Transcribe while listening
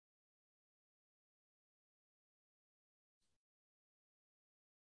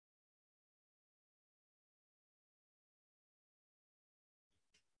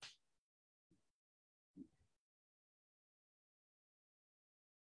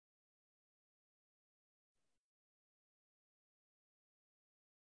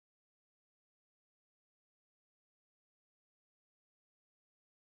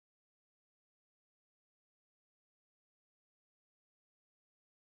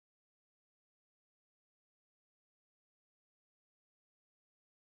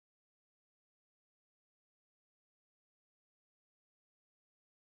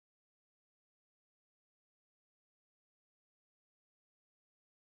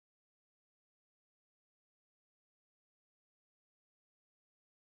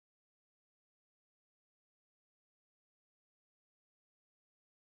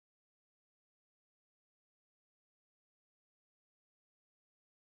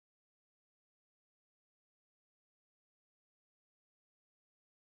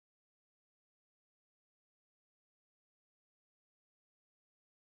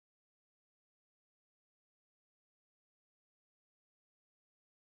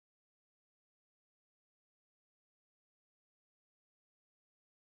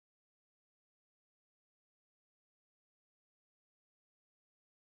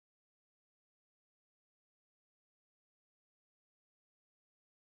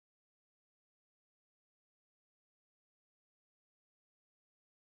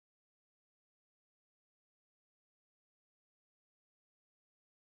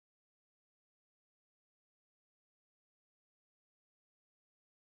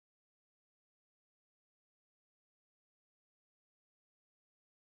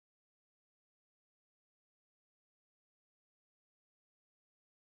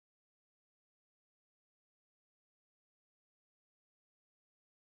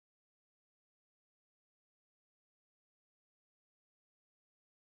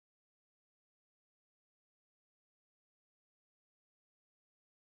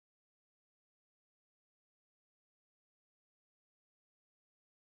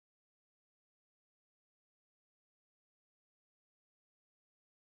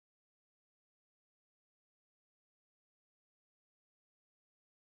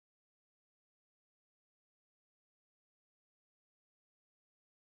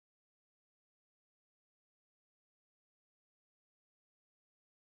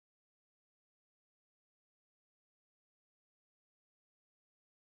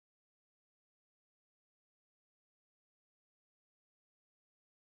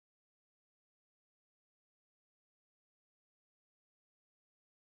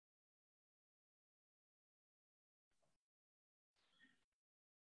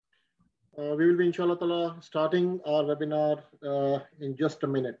We will be inshallah ta'ala starting our webinar in just a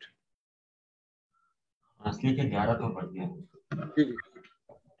minute. असली के 11 तो बढ़ गया. जी जी.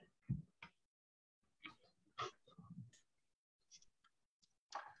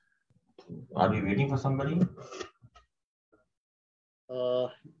 Are we waiting for somebody?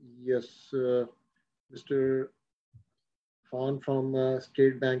 Yes, Mr. Khan from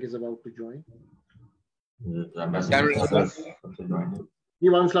State Bank is about to join.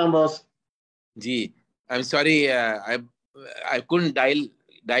 Salam, boss. Gee, I'm sorry, I couldn't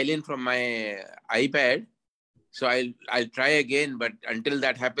dial in from my iPad, so I'll try again. But until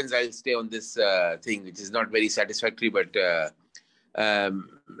that happens, I'll stay on this thing, which is not very satisfactory. But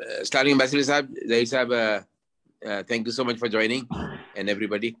Starting Ambassador Sahab, Zahir Sahab, thank you so much for joining, and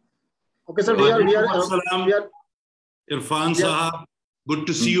everybody. Okay, sir. We are Irfan Sahab, good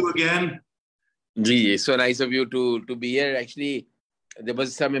to see you again. Gee, so nice of you to be here. Actually, there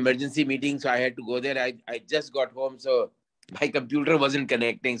was some emergency meeting, so I had to go there. I just got home, so my computer wasn't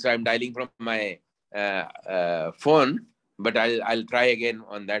connecting, so I'm dialing from my phone. But I'll try again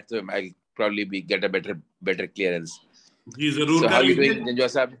on that, so I'll probably get a better clearance. So how are you doing, Janjua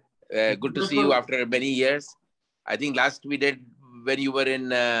Sahab? Good to see you after many years. I think last we did when you were in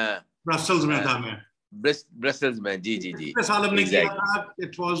Brussels. Brussels में जी.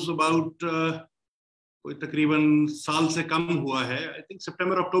 It was about कोई तकरीबन साल से कम हुआ है. I think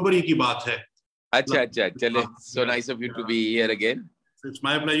September October ही की बात है. अच्छा चले. So nice of you to be here again. It's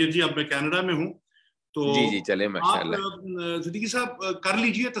my pleasure जी. अब मैं कनाडा में हूँ. तो जी चले माशाल्लाह. आप सिद्दीकी साहब कर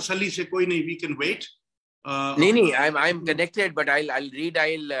लीजिए तसल्ली से, कोई नहीं, we can wait. नहीं I'm connected, but I'll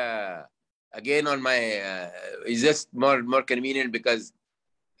redial again on my it's just more convenient because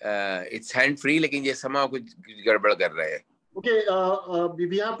it's hand free, लेकिन ये somehow कुछ गड़बड़ कर रहा है. Okay,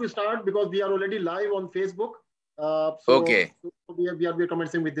 we have to start because we are already live on Facebook. Okay. So we are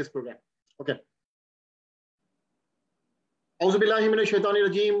commencing with this program. Okay. Auzu billahi minash shaitani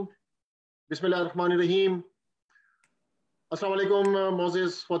rajim. Bismillahir rahmanir rahim. Assalamu alaikum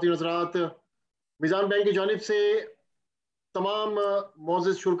Moses Khwateen Hazrat. Meezan Bank की जानिब से तमाम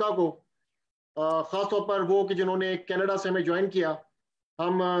मोअज़्ज़िज़ शुरका को ख़ास तौर पर वो कि जिन्होंने कनाडा से हमें ज्वाइन किया,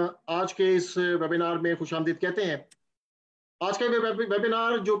 हम आज के इस वेबिनार में खुशामदीद कहते हैं. आज का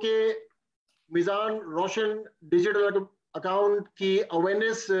वेबिनार जो कि मीज़ान रोशन डिजिटल अकाउंट की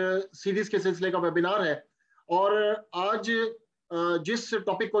अवेयरनेस सीरीज के सिलसिले का वेबिनार है, और आज जिस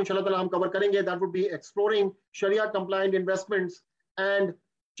टॉपिक को इंशाल्लाह ताला हम कवर करेंगे, that would be exploring Shariah compliant investments and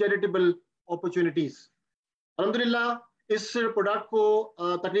charitable opportunities. अल्हम्दुलिल्लाह इस प्रोडक्ट को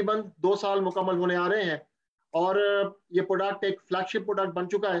तकरीबन 2 साल मुकम्मल होने आ रहे हैं, और ये प्रोडक्ट एक फ्लैगशिप प्रोडक्ट बन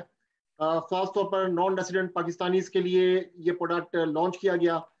चुका है. खास तौर पर नॉन रेसिडेंट पाकिस्तानीज के लिए ये प्रोडक्ट लॉन्च किया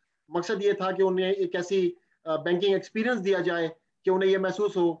गया. मकसद ये था कि उन्हें एक ऐसी बैंकिंग एक्सपीरियंस दिया जाए कि उन्हें ये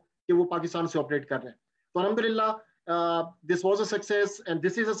महसूस हो कि वो पाकिस्तान से ऑपरेट कर रहे हैं. तो अल्हम्दुलिल्लाह this was a success and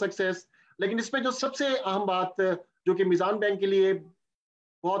this is a success. लेकिन इसमें जो सबसे अहम बात जो कि मीज़ान बैंक के लिए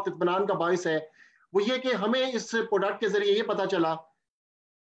बहुत इत्मीनान का बाइस है, वो ये कि हमें इस प्रोडक्ट के जरिए ये पता चला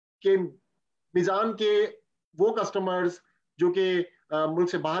कि मीज़ान के वो कस्टमर्स जो कि मुल्क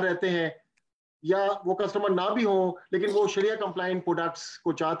से बाहर रहते हैं, या वो कस्टमर ना भी हो लेकिन वो शरिया कंप्लायंट प्रोडक्ट्स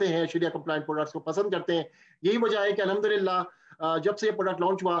को चाहते हैं, शरिया कंप्लायंट प्रोडक्ट्स को पसंद करते हैं. यही वजह है कि अल्हम्दुलिल्लाह जब से ये प्रोडक्ट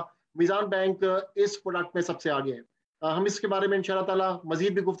लॉन्च हुआ, मीज़ान बैंक इस प्रोडक्ट में सबसे आगे है. हम इसके बारे में इंशाअल्लाह ताला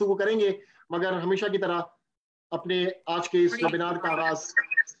मजीद भी गुफ्तगू करेंगे, मगर हमेशा की तरह अपने आज के इस वेबिनार का आगाज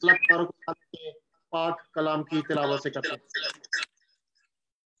पाक कलाम की तिलावत से करते हैं.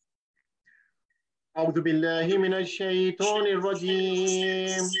 अऊज़ु बिल्लाहि मिनश शैतानिर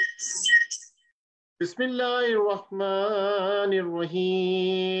रजीम. बिस्मिल्लाहिर रहमानिर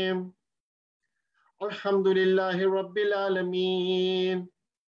रहीम. अल्हम्दुलिल्लाहि रब्बिल आलमीन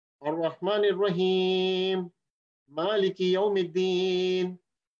अर्रहमानिर रहीम मालिकी यौमिद्दीन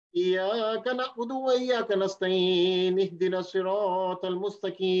इय्याका नअबुदु व इय्याका नस्तईन इहदिनस सिरातल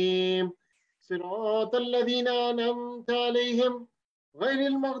मुस्तकीम सिरातल लज़ीना अनअमता अलैहिम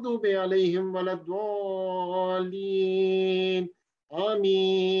गैरिल मग़दूबि अलैहिम वलद्दालीन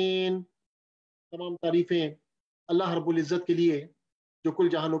आमीन. तमाम तारीफें अल्लाह रब्बुल इज़्ज़त के लिए जो कुल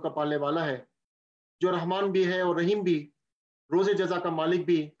जहानों का पालने वाला है, जो रहमान भी है और रहीम भी, रोज़े जज़ा का मालिक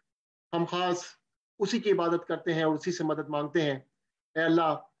भी. हम खास उसी की इबादत करते हैं और उसी से मदद मांगते हैं. ऐ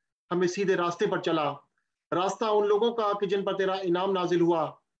अल्लाह, हमें सीधे रास्ते पर चला, रास्ता उन लोगों का कि जिन पर तेरा इनाम नाजिल हुआ,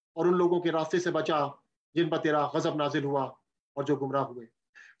 और उन लोगों के रास्ते से बचा जिन पर तेरा गज़ब नाजिल हुआ और जो गुमराह हुए.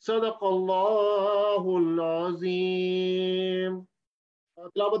 सदक़ल्लाहुल अज़ीम.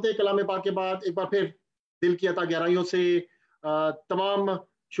 तिलावत कलाम पाक के बाद एक बार फिर दिल की अता गहराइयों से तमाम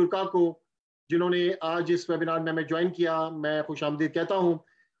शुरका को जिन्होंने आज इस वेबिनार में हमें ज्वाइन किया, मैं खुशामदीद कहता हूँ.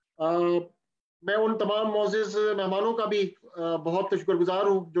 میں ان تمام معزز مہمانوں کا بھی بہت شکر گزار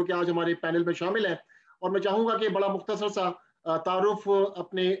ہوں جو کہ آج ہمارے پینل میں شامل ہیں، اور میں چاہوں گا کہ بڑا مختصر سا تعارف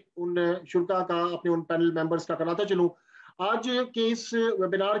اپنے ان شرکا کا، اپنے ان پینل ممبرز کا کراتا چلوں۔ آج کے اس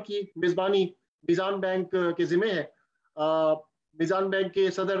ویبینار کی میزبانی میزان بینک کے ذمہ ہے۔ میزان بینک کے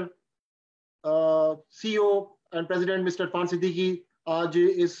صدر سی او and president mister Irfan Siddiqui آج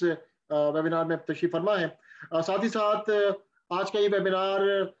اس ویبینار میں تشریف فرما ہے۔ ساتھ ہی ساتھ آج کا یہ webinar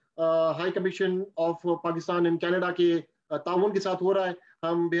high commission of Pakistan in Canada کے تعاون کے ساتھ ہو رہا ہے۔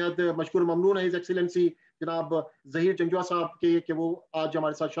 ہم بہت مشکور ممنون ہیں ہز ایکسیلنسی جناب ظہیر چنجوا صاحب کے کہ وہ آج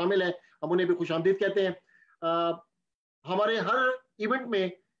ہمارے ساتھ شامل ہیں، ہم انہیں بھی خوش آمدید کہتے ہیں۔ ہمارے ہر ایونٹ میں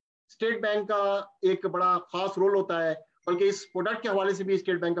اسٹیٹ بینک کا ایک بڑا خاص رول ہوتا ہے، بلکہ اس پروڈکٹ کے حوالے سے بھی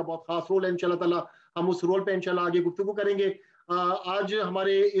اسٹیٹ بینک کا بہت خاص رول ہے۔ انشاءاللہ تعالیٰ ہم اس رول پہ انشاءاللہ آگے گفتگو کریں گے۔ آج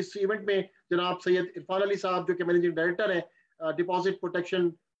ہمارے اس ایونٹ میں جناب سید عرفان علی صاحب جو کہ مینیجنگ ڈائریکٹر ہیں deposit protection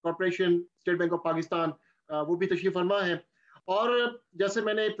corporation state bank of Pakistan, وہ بھی تشریف فرما ہے۔ اور جیسے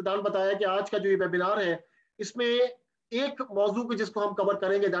میں نے ابتداً بتایا کہ آج کا جو یہ ویبینار ہے اس میں ایک موضوع جس کو ہم کور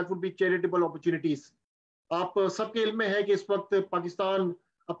کریں گے that would be charitable opportunities. آپ سب کے علم میں ہے کہ اس وقت پاکستان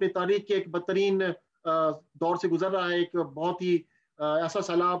اپنی تاریخ کے ایک بدترین دور سے گزر رہا ہے، ایک بہت ہی ایسا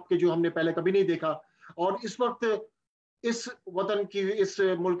سیلاب کہ جو ہم نے پہلے کبھی نہیں دیکھا، اور اس وقت اس وطن کی، اس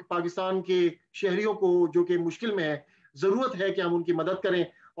ملک پاکستان کے شہریوں کو جو کہ مشکل میں ہے، ضرورت ہے کہ ہم ان کی مدد کریں۔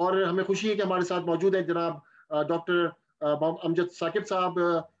 اور ہمیں خوشی ہے کہ ہمارے ساتھ موجود ہیں جناب ڈاکٹر امجد ثاقب صاحب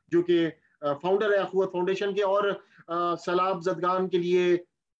جو کہ فاؤنڈر ہے اخوت فاؤنڈیشن کے، اور سیلاب زدگان کے لیے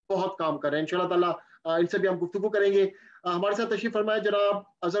بہت کام کر رہے ہیں۔ انشاءاللہ تعالیٰ ان سے بھی ہم گفتگو کریں گے۔ ہمارے ساتھ تشریف فرمائے جناب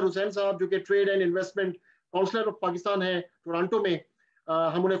اظہر حسین صاحب جو کہ trade and investment counsellor of Pakistan ہے ٹورانٹو میں،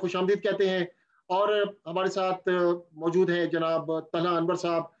 ہم انہیں خوش آمدید کہتے ہیں۔ اور ہمارے ساتھ موجود ہیں جناب طلحہ انور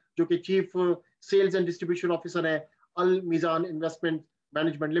صاحب جو کہ chief sales and distribution officer ہیں المیزان انویسٹمنٹ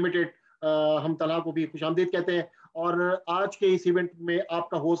مینجمنٹ لمیٹڈ، ہم طلحہ کو بھی خوش آمدید کہتے ہیں۔ اور آج کے اس ایونٹ میں آپ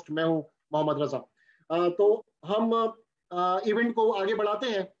کا ہوسٹ میں ہوں محمد رضا۔ تو ہم ایونٹ کو آگے بڑھاتے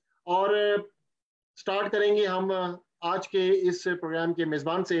ہیں اور سٹارٹ کریں گے ہم آج کے اس پروگرام کے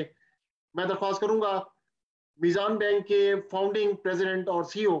میزبان سے۔ میں درخواست کروں گا میزان بینک کے فاؤنڈنگ پریزیڈنٹ اور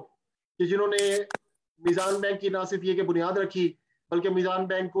سی او کہ جنہوں نے میزان بینک کی نہ صرف یہ کہ بنیاد رکھی، بلکہ میزان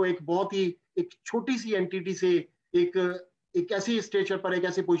بینک کو ایک بہت ہی ایک چھوٹی سی اینٹیٹی سے ایک ایسی اسٹیچر پر، ایک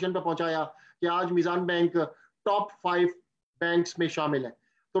ایسی پوزیشن پہ پہنچایا کہ آج میزان بینک ٹاپ 5 بینکس میں شامل ہے۔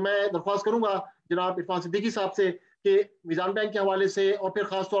 تو میں درخواست کروں گا جناب عرفان صدیقی صاحب سے کہ میزان بینک کے حوالے سے اور پھر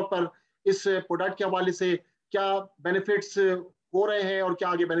خاص طور پر اس پروڈکٹ کے حوالے سے کیا بینیفٹس ہو رہے ہیں اور کیا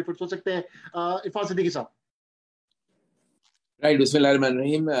آگے بینیفٹس ہو سکتے ہیں۔ عرفان صدیقی صاحب۔ Right, Bismillah ar-Rahman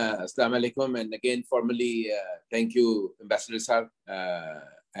ar-Rahim. Assalamu alaikum, and again formally thank you Ambassador Sahab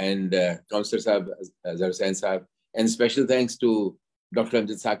and Councillor Sahab, Azhar Hussain Sahab, and special thanks to Dr.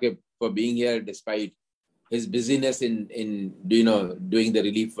 Amjad Saqib for being here despite his busyness in doing the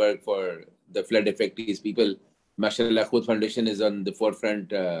relief work for the flood affected people. MashaAllah, Akhuwat Foundation is on the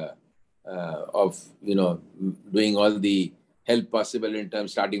forefront of doing all the help possible in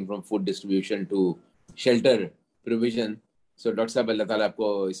terms starting from food distribution to shelter provision. So doctor صاحب اللہ تعالیٰ آپ کو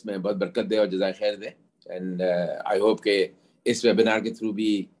اس میں بہت برکت دے اور جزائے خیر دے، and I hope کہ اس ویبینار کے تھرو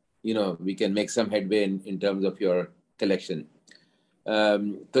بھی we can make some head way in terms of your collection.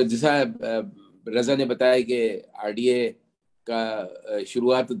 تو جیسا رضا نے بتایا کہ آر ڈی اے کا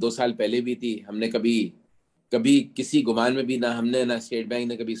شروعات 2 سال پہلے بھی تھی، ہم نے کبھی کسی گمان میں بھی نہ ہم نے نہ اسٹیٹ بینک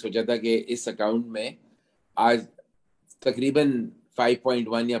نے کبھی سوچا تھا کہ اس اکاؤنٹ میں آج تقریباً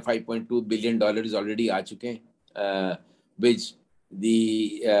 5.1 یا 5.2 بلین ڈالرز آلریڈی آ چکے ہیں، which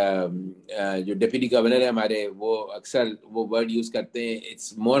جو ڈپٹی گورنر ہے ہمارے وہ اکثر وہ ورڈ یوز کرتے ہیں،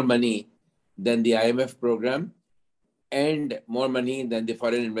 it's more money then the IMF program and more money than the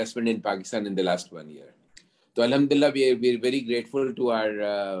foreign investment in Pakistan in the last 1 year. So alhamdulillah we are very grateful to our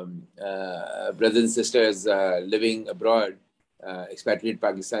brothers and sisters living abroad, expatriate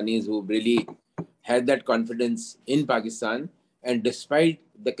Pakistanis who really had that confidence in Pakistan, and despite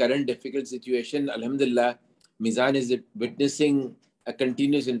the current difficult situation, alhamdulillah Meezan is witnessing a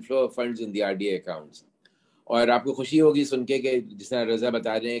continuous inflow of funds in the RDA accounts. اور آپ کو خوشی ہوگی سن کے کہ جس طرح رضا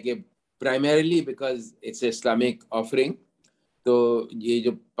بتا رہے ہیں کہ primarily because it's Islamic offering، تو یہ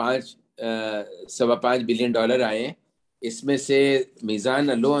جو 5.25 بلین ڈالر آئے ہیں اس میں سے میزان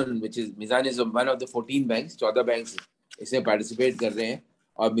alone میزان is one of the 14 banks، 14 banks اس میں پارٹیسپیٹ کر رہے ہیں،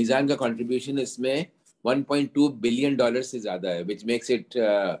 اور میزان کا کنٹریبیوشن اس میں 1.2 بلین ڈالر سے زیادہ ہے، which makes it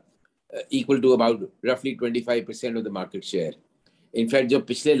equal to about roughly 25% of the market share. In fact جو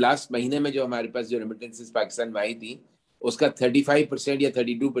پچھلے لاسٹ مہینے میں جو ہمارے پاس جو ریمیٹنسز پاکستان میں آئی تھی اس کا 35% یا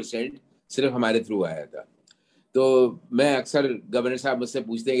 32% صرف ہمارے تھرو آیا تھا. تو میں اکثر گورنر صاحب مجھ سے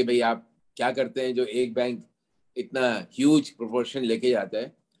پوچھتے ہیں کہ بھائی آپ کیا کرتے ہیں جو ایک بینک اتنا ہیوج پروپورشن لے کے جاتا ہے.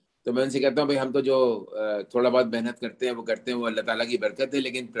 تو میں ان سے کہتا ہوں بھائی ہم تو جو تھوڑا بہت محنت کرتے ہیں وہ اللہ تعالیٰ کی برکت ہے,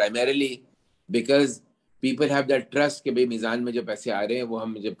 لیکن primarily because people have that trust کہ بھائی میزان میں جو پیسے آ رہے ہیں وہ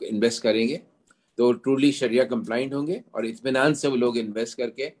ہم جب انویسٹ کریں گے تو ٹرولی شریعہ کمپلائنٹ ہوں گے, اور اطمینان سے وہ لوگ انویسٹ کر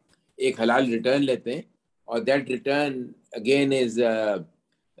کے ایک حلال ریٹرن لیتے ہیں, اور that return again is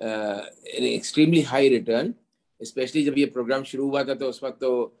extremely high return. Especially جب یہ پروگرام شروع ہوا تھا تو اس وقت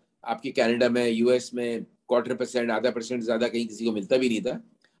تو آپ کی کینیڈا میں یو ایس میں 0.25% آدھا پرسینٹ زیادہ کہیں کسی کو ملتا بھی نہیں تھا.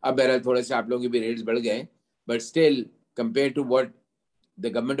 اب بہرحال تھوڑے سے آپ لوگوں کے بھی ریٹس بڑھ گئے, but still compare to what the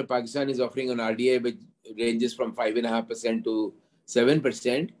government of Pakistan is offering on RDA, which ranges from 5.5% to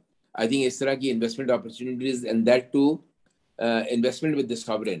 7%. I think اس طرح کی investment opportunities, and that too investment with the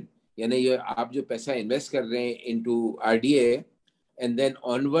sovereign. یعنی یہ آپ جو پیسہ انویسٹ کر رہے ہیں into RDA and then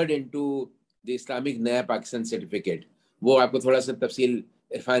onward into the Islamic نیا پاکستان سرٹیفکیٹ, وہ آپ کو تھوڑا سا تفصیل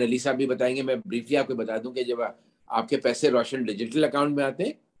عرفان علی صاحب بھی بتائیں گے. میں بریفلی آپ کو بتا دوں کہ جب آپ کے پیسے روشن ڈیجیٹل اکاؤنٹ میں آتے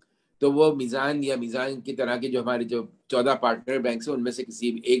ہیں تو وہ میزان یا میزان کی طرح کے جو ہمارے جو 14 پارٹنر بینکس ہیں ان میں سے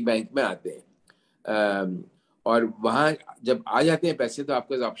کسی ایک بینک میں آتے ہیں, اور وہاں جب آ جاتے ہیں پیسے تو آپ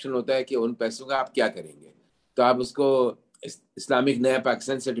کا آپشن ہوتا ہے کہ ان پیسوں کا آپ کیا کریں گے. تو آپ اس کو اسلامک نیا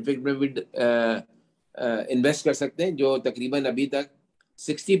پاکستان سرٹیفکیٹ میں بھی انویسٹ کر سکتے ہیں, جو تقریباً ابھی تک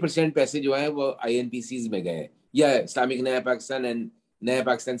 60% پیسے جو ہیں وہ INPCs میں گئے یا اسلامک نیا پاکستان اینڈ نیا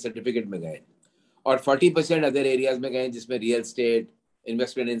پاکستان سرٹیفکیٹ میں گئے, اور 40% ادر ایریاز میں گئے جس میں real estate,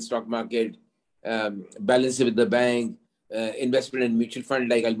 investment in stock market, balance with the bank, investment in mutual fund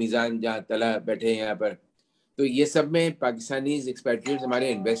like Meezan جہاں تلا بیٹھے ہیں یہاں پر. تو یہ سب میں پاکستانیز ایکسپیٹریٹس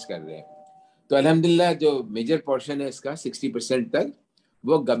ہمارے انویسٹ کر رہے ہیں. تو الحمدللہ جو میجر پورشن ہے اس کا 60% تک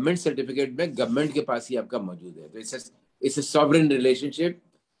وہ گورنمنٹ سرٹیفکیٹ میں گورنمنٹ کے پاس ہی آپ کا موجود ہے. تو اس اے سوورن ریلیشن شپ.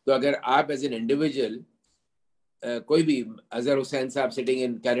 تو اگر آپ ایز این انڈیویجول کوئی بھی اظہر حسین صاحب سٹنگ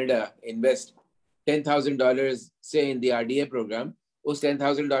ان کینیڈا انویسٹ $10,000 سے ان دی RDA پروگرام, اس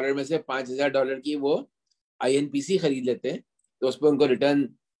 $10,000 میں سے $5,000 کی وہ INPC خرید لیتے ہیں تو اس پہ ان کو ریٹرن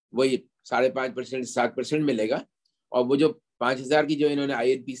وہی 5.5% 7% ملے گا. اور وہ جو 5,000 کی جو انہوں نے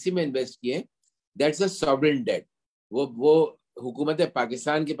INPC میں انویسٹ کیے, دیٹس اے سوورن ڈیٹ. وہ حکومت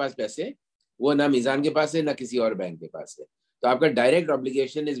پاکستان کے پاس پیسے, وہ نہ میزان کے پاس ہے نہ کسی اور بینک کے پاس ہے. تو آپ کا direct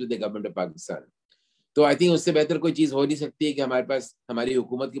obligation is with the government of Pakistan. تو آئی تھنک اس سے بہتر کوئی چیز ہو نہیں سکتی ہے کہ ہمارے پاس ہماری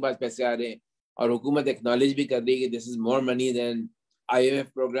حکومت کے پاس پیسے آ رہے ہیں اور حکومت ایکنالج بھی کر رہی ہے کہ دس از مور منی دین IMF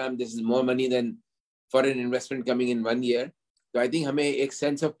program, this is more money than foreign investment coming in 1 year. تو آئی تھنک ہمیں ایک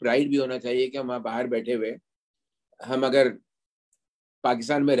سینس آف پرائڈ بھی ہونا چاہیے کہ ہم وہاں باہر بیٹھے ہوئے ہم اگر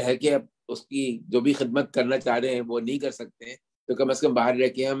پاکستان میں رہ کے اب اس کی جو بھی خدمت کرنا چاہ رہے ہیں وہ نہیں کر سکتے ہیں, تو کم از کم باہر رہ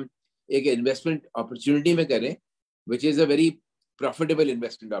کے ہم ایک انویسٹمنٹ اپرچونٹی میں کریں, which is a very profitable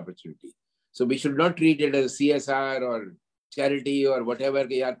investment opportunity. So we should not treat it as CSR or charity or whatever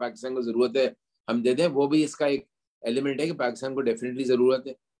کہ یار پاکستان کو ضرورت ہے ہم دے دیں. وہ بھی اس کا ایک ایلیمنٹ ہے کہ پاکستان کو ڈیفینیٹلی ضرورت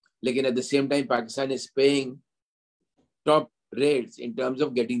ہے, لیکن at the same time Pakistan is paying top rates in terms of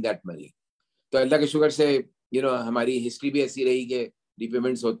getting that money. تو اللہ کے شکر سے ہماری ہسٹری بھی ایسی رہی کہ ری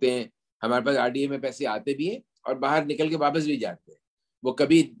پیمنٹس ہوتے ہیں, ہمارے پاس RDA میں پیسے آتے بھی ہیں اور باہر نکل کے واپس بھی جاتے ہیں. وہ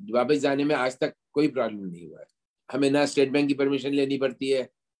کبھی واپس جانے میں آج تک کوئی پرابلم نہیں ہوا ہے. ہمیں نہ اسٹیٹ بینک کی پرمیشن لینی پڑتی ہے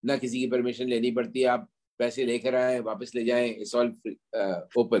نہ کسی کی پرمیشن لینی پڑتی ہے. آپ پیسے لے کر آئیں واپس لے جائیں, اٹس آل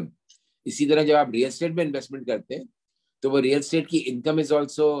اوپن. اسی طرح جب آپ ریئل اسٹیٹ میں انویسٹمنٹ کرتے ہیں تو وہ ریئل اسٹیٹ کی انکم از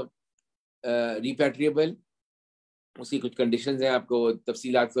آلسو ریپیٹریبل. اس کی کچھ کنڈیشنز ہیں, آپ کو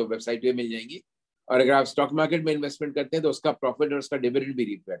تفصیلات ویب سائٹ پہ مل جائیں گی. اور اگر آپ اسٹاک مارکیٹ میں انویسٹمنٹ کرتے ہیں تو اس کا پروفٹ اور اس کا ڈیویڈنڈ بھی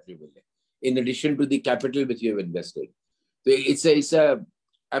ریپیٹریبل ہے in addition to the capital which you have invested. تو it's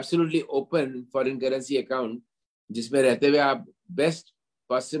absolutely open foreign currency account جس میں رہتے ہوئے آپ بیسٹ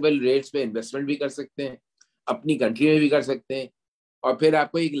پاسبل ریٹس پہ انویسٹمنٹ بھی کر سکتے ہیں, اپنی کنٹری میں بھی کر سکتے ہیں, اور پھر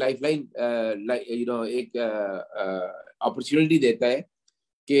آپ کو ایک لائف لائن ایک اپرچونٹی دیتا ہے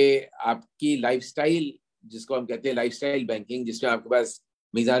کہ آپ کی لائف اسٹائل, جس کو ہم کہتے ہیں لائف اسٹائل بینکنگ, جس میں آپ کے پاس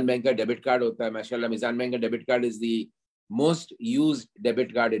میزان بینک کا ڈیبٹ کارڈ ہوتا ہے. ماشاء اللہ میزان بینک کا debit card is the most used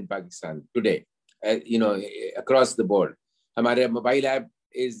debit card in Pakistan today, across the board. ہمارے mobile app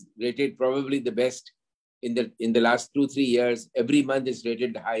is rated probably the best in the last 2-3 years. Every month is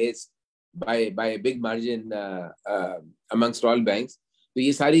rated the highest by a big margin amongst all banks. تو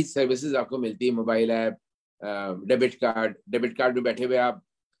یہ ساری services آپ کو ملتی ہے, mobile app, debit card میں بیٹھے ہوئے آپ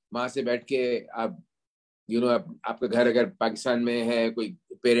وہاں سے بیٹھ کے آپ آپ کا گھر اگر پاکستان میں ہے, کوئی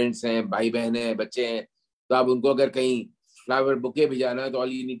پیرنٹس ہیں, بھائی بہن ہیں, بچے ہیں, تو آپ ان کو اگر کہیں فلاور بوکے بھیجانا ہے تو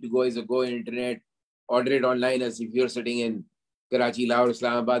all you need to go is go on internet, order it online as if you're sitting in Karachi, Lahore,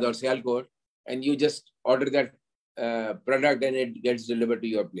 Islamabad or Sialkot, and you just order that product and it gets delivered to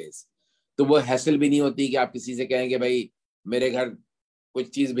your place. تو وہ hassle بھی نہیں ہوتی کہ آپ کسی سے کہیں کہ بھائی میرے گھر کچھ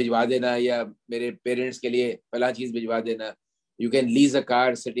چیز بھجوا دینا یا میرے پیرنٹس کے لیے فلاں چیز بھجوا دینا. You can lease a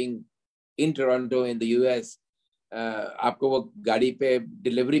car sitting in Toronto in the US. آپ کو وہ گاڑی پہ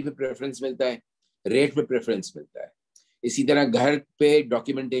ڈلیوری پہ پریفرنس ملتا ہے, ریٹ پہ پریفرنس ملتا ہے. اسی طرح گھر پہ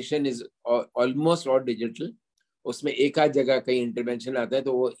documentation is almost all digital. اس میں ایک آدھ جگہ کہیں انٹرونشن آتا ہے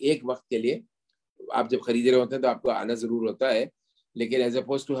تو وہ ایک وقت کے لیے آپ جب خرید رہے ہوتے ہیں تو آپ کو آنا ضرور ہوتا ہے, لیکن ایز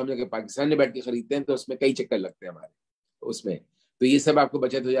اپوز ٹو ہم جب پاکستان میں بیٹھ کے خریدتے ہیں تو اس میں کئی چکر لگتے ہیں ہمارے اس میں. تو یہ سب آپ کو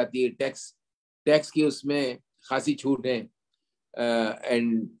بچت ہو جاتی ہے. ٹیکس کی اس میں خاصی چھوٹ ہیں.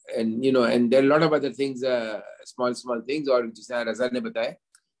 and you know and there are a lot of other things, small things. اور جس طرح رضا نے بتایا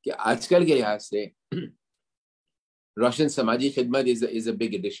کہ آج کل کے لحاظ سے روشن سماجی خدمت is a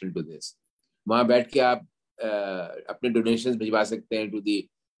big addition to this. وہاں بیٹھ کے آپ اپنے ڈونیشنز بھجوا سکتے ہیں to the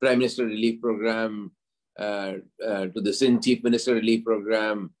prime minister relief programme, to the Sindh chief minister relief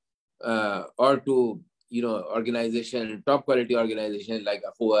programme, اور to organization, top quality organization like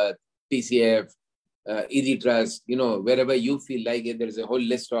Akhuwat, TCF, Easy Trust, wherever you feel like it, there's a whole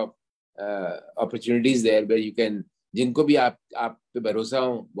list of opportunities there where you can, جن کو بھی آپ پہ بھروسہ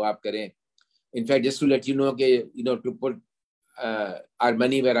ہو وہ آپ کریں. In fact, just to let you know کہ to put our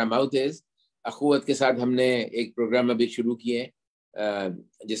money where our mouth is, اخوت کے ساتھ ہم نے ایک پروگرام ابھی شروع کیے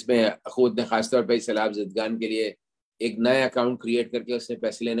جس میں اخوت نے خاص طور پہ سیلاب زدگان کے لیے ایک نیا اکاؤنٹ کریٹ کر کے اس نے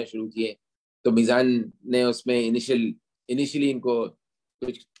پیسے لینا شروع کیے. تو میزان نے اس میں انیشلی ان کو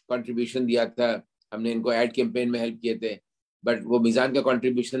کچھ کنٹریبیوشن دیا تھا, ہم نے ان کو ایڈ کیمپین میں ہیلپ کیے تھے, بٹ وہ میزان کا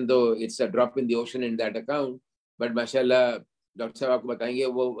کنٹریبیوشن تو it's a drop in the ocean in that account. But ماشاء اللہ ڈاکٹر صاحب آپ کو بتائیں گے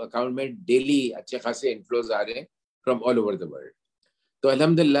وہ اکاؤنٹ میں ڈیلی اچھے خاصے انفلوز آ رہے ہیں from all over the world. تو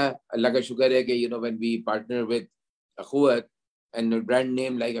الحمدللہ اللہ کا شکر ہے کہ when we partner with اخوت and brand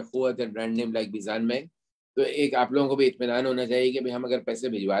name like اخوت and brand name like میزان بینک, تو ایک آپ لوگوں کو بھی اطمینان ہونا چاہیے کہ ہم اگر پیسے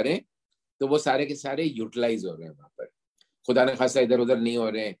بھجوا رہے ہیں تو وہ سارے کے سارے یوٹیلائز ہو رہے ہیں وہاں پر, خدا نہ خاصا ادھر ادھر نہیں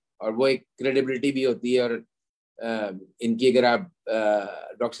ہو رہے ہیں. اور وہ ایک کریڈیبلٹی بھی ہوتی ہے. اور ان کی اگر آپ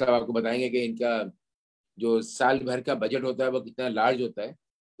ڈاکٹر صاحب آپ کو بتائیں گے کہ ان کا جو سال بھر کا بجٹ ہوتا ہے وہ کتنا لارج ہوتا ہے,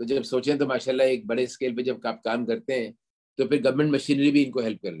 تو جب سوچیں تو ماشاءاللہ ایک بڑے اسکیل پہ جب آپ کام کرتے ہیں تو پھر گورنمنٹ مشینری بھی ان کو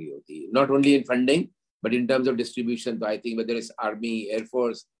ہیلپ کر رہی ہوتی ہے, not only in funding but in terms of distribution. تو I think weather is army, air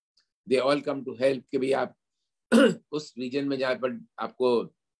force, they all come to help کہ بھائی آپ اس ریجن میں جہاں پر آپ کو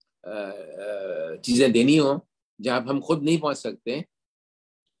چیزیں دینی ہوں جہاں ہم خود نہیں پہنچ سکتے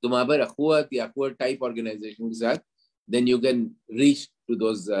تو وہاں پر اخوت یا اخوت ٹائپ آرگنائزیشن کے ساتھ then you can reach to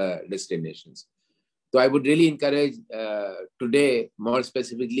those destinations. So I would really encourage today more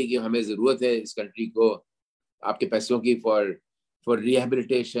specifically کہ ہمیں ضرورت ہے اس کنٹری کو آپ کے پیسوں کی for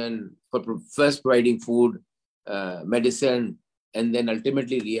rehabilitation, for first providing food, medicine, and then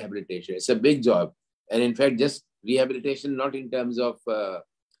ultimately rehabilitation. It's a big job. And in fact, just rehabilitation not in terms of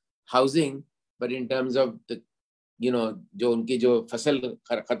housing, but in terms of the جو ان کی جو فصل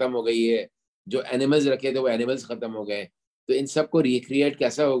ختم ہو گئی ہے, جو اینیملز رکھے تھے وہ اینیملز ختم ہو گئے, تو ان سب کو ریکریٹ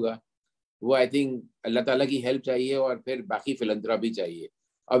کیسا ہوگا وہ آئی تھنک اللہ تعالیٰ کی ہیلپ چاہیے اور پھر باقی فلنتھراپی چاہیے.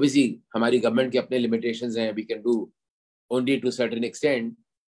 obviously ہماری گورنمنٹ کے اپنے لمیٹیشنز ہیں, we can do only to certain extent.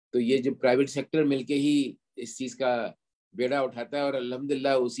 تو یہ جو پرائیویٹ سیکٹر مل کے ہی اس چیز کا بیڑا اٹھاتا ہے اور الحمدللہ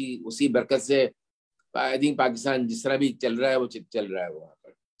اسی برکت سے آئی تھنک پاکستان جس طرح بھی چل رہا ہے وہ چل رہا ہے وہاں پر.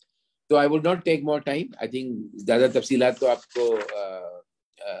 تو I would not take more time. I think زیادہ تفصیلات تو آپ کو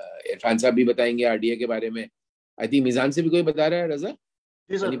عرفان صاحب بھی بتائیں گے RDA کے بارے میں. I think میزان سے بھی کوئی بتا رہا ہے رضا؟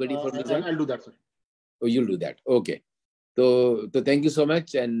 جی سر, I'll do that sir. Oh, you'll do that. Okay. So thank you so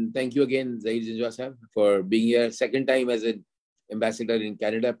much and thank you again Zahir Zinjwa sahab for being here second time as an ambassador in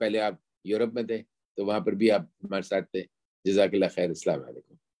Canada. پہلے آپ Europe میں تھے تو وہاں پر بھی آپ ہمارے ساتھ تھے. جزاک اللہ خیر. السلام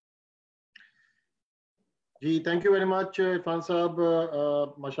علیکم. جی thank you very much Irfan صاحب.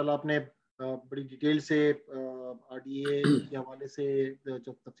 ماشاءاللہ آپ نے بڑی ڈیٹیل سے RDA کے حوالے سے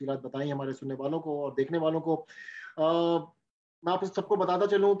جو تفصیلات بتائیں ہمارے سننے والوں کو اور دیکھنے والوں کو. میں آپ سب کو بتاتا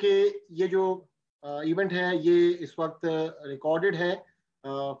چلوں کہ یہ جو ایونٹ ہے یہ اس وقت ریکارڈڈ ہے,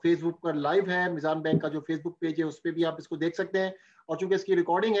 فیس بک پر لائیو ہے. میزان بینک کا جو فیس بک پیج ہے اس پہ بھی آپ اس کو دیکھ سکتے ہیں, اور چونکہ اس کی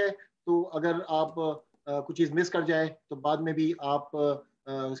ریکارڈنگ ہے تو اگر آپ کچھ چیز مس کر جائیں تو بعد میں بھی آپ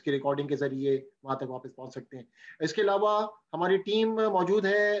اس کی ریکارڈنگ کے ذریعے وہاں تک واپس پہنچ سکتے ہیں. اس کے علاوہ ہماری ٹیم موجود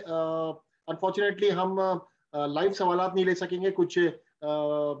ہے. انفارچونیٹلی ہم لائیو سوالات نہیں لے سکیں گے, کچھ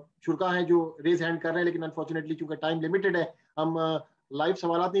شرکا ہیں جو ریز ہینڈ کر رہے ہیں, لیکن انفارچونیٹلی چونکہ ٹائم لمیٹڈ ہے ہم لائیو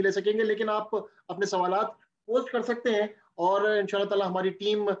سوالات نہیں لے سکیں گے, لیکن آپ اپنے سوالات پوسٹ کر سکتے ہیں اور انشاءاللہ تعالی ہماری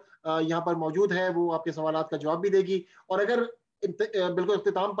ٹیم یہاں پر موجود ہے, وہ آپ کے سوالات کا جواب بھی دے گی. اور اگر بالکل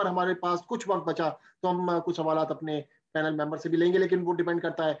اختتام پر ہمارے پاس کچھ وقت بچا تو ہم کچھ سوالات اپنے پینل ممبر سے بھی لیں گے, لیکن وہ ڈیپینڈ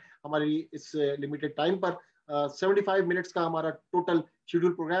کرتا ہے ہماری اس لمیٹڈ ٹائم پر. 75 मिनट्स का हमारा टोटल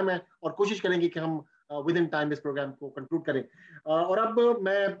शेड्यूल प्रोग्राम है और कोशिश करेंगे कि हम विद इन टाइम इस प्रोग्राम को कंक्लूड करें। और अब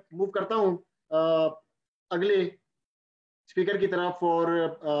मैं मूव करता हूं अगले स्पीकर की तरफ। और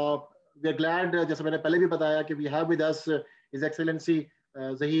वी आर ग्लैड, जैसे मैंने पहले भी बताया, कि we have with us his excellency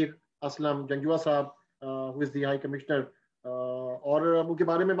Zaheer Aslam जंगजुआ साहब, who is the high commissioner. और उनके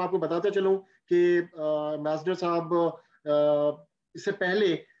बारे में मैं आपको बताते चलूं कि एम्बेसडर साहब इससे पहले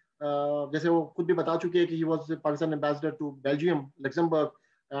जैसे वो खुद भी बता चुके हैं कि he was Pakistan ambassador to Belgium, Luxembourg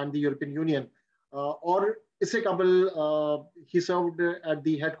and the European union. और इससे कबल ही served at the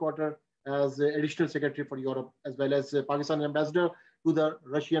headquarter as additional secretary for Europe, as well as Pakistan ambassador to the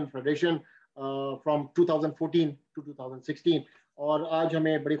Russian Federation from 2014 to 2016. और आज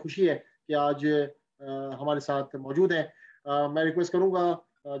हमें बड़ी खुशी है कि आज हमारे साथ मौजूद हैं। मैं रिक्वेस्ट करूंगा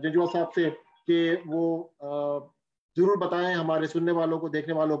जंजुआ साहब से कि वो जरूर बताएं हमारे सुनने वालों को,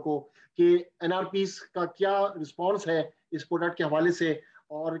 देखने वालों को, कि एनआरपीस का क्या रिस्पांस है इस प्रोडक्ट के हवाले से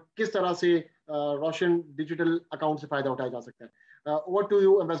और किस तरह से रोशन डिजिटल अकाउंट से फायदा उठाया जा सकता है। ओवर टू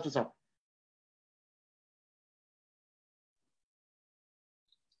यू एम्बेसडर साहब।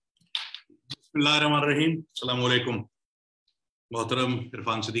 बिस्मिल्लाहिर्रहमानिर्रहीम। अस्सलाम वालेकुम। मोहतरम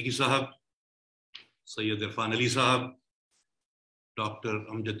इरफान सिद्दीकी साहब, सैयद इरफान अली साहब, डॉक्टर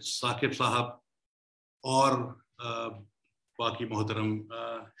अमजद साकिब साहब और बाकी मोहतरम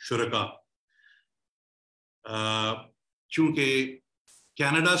शुरका। चूंकि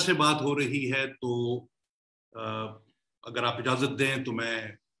कनाडा से बात हो रही है तो अगर आप इजाज़त दें तो मैं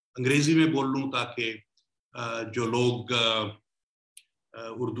अंग्रेजी में बोल लूँ ताकि जो लोग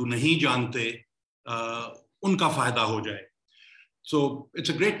उर्दू नहीं जानते उनका फायदा हो जाए। So it's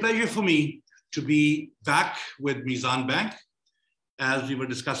a great pleasure for me to be back with Meezan Bank. As we were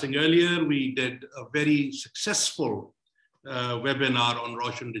discussing earlier, we did a very successful webinar on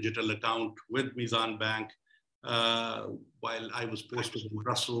Roshan digital account with Meezan Bank while I was posted in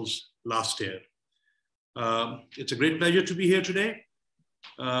Brussels last year. It's a great pleasure to be here today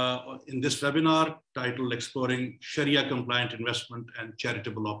in this webinar titled Exploring Sharia-compliant Investment and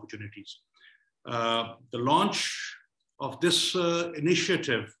Charitable Opportunities. The launch of this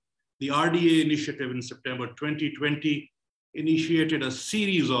initiative, the RDA initiative in September 2020, initiated a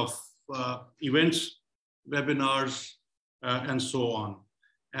series of events, webinars, and so on.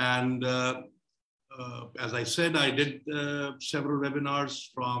 And as I said, I did several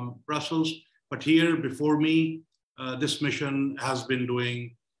webinars from Brussels, but here before me, this mission has been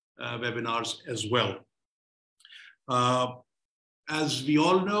doing webinars as well. As we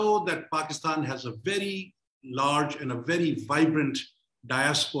all know, that Pakistan has a very large and a very vibrant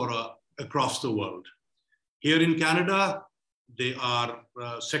diaspora across the world. Here in Canada, they are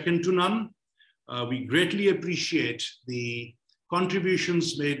second to none. We greatly appreciate the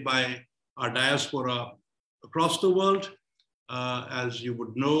contributions made by our diaspora across the world. As you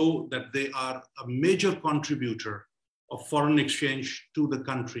would know, that they are a major contributor of foreign exchange to the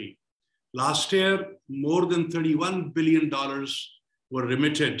country. Last year, more than $31 billion were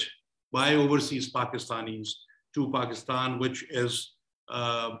remitted by overseas Pakistanis to Pakistan, which is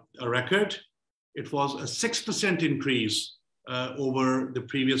a record. It was a 6% increase over the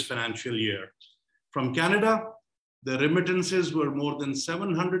previous financial year. From Canada, the remittances were more than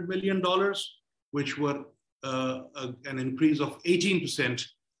 $700 million, which were an increase of 18%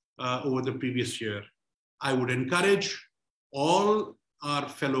 over the previous year. I would encourage all our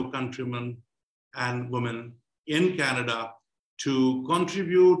fellow countrymen and women in Canada to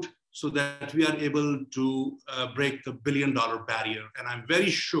contribute so that we are able to break the $1 billion barrier. And I'm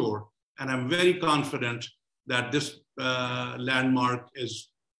very sure and I'm very confident that this landmark is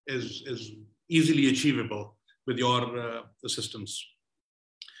easily achievable with your assistance.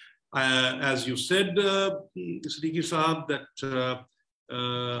 As you said, Siddiqui Saab, that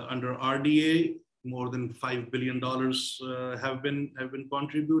under RDA, more than $5 billion have been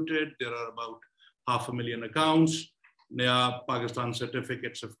contributed. There are about 500,000 accounts. Naya Pakistan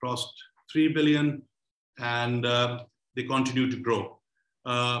certificates have crossed 3 billion, and they continue to grow.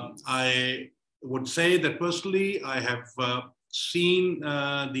 I would say that personally, I have seen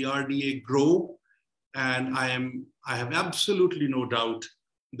the RDA grow, and I have absolutely no doubt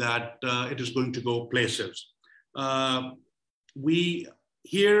that it is going to go places. I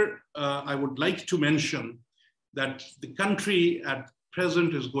would like to mention that the country at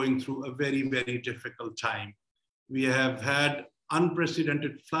present is going through a very, very difficult time. We have had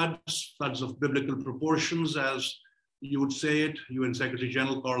unprecedented floods of biblical proportions, as you would say it. UN Secretary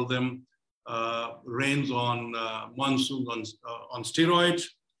General called them rains on monsoons on steroids.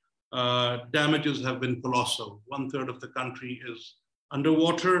 Damages have been colossal. 1/3 of the country is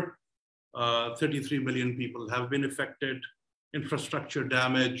underwater. 33 million people have been affected. Infrastructure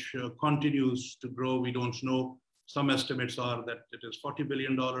damage continues to grow. We don't know. Some estimates are that it is $40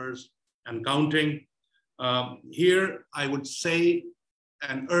 billion and counting. Here, I would say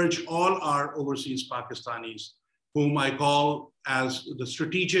and urge all our overseas Pakistanis, whom I call as the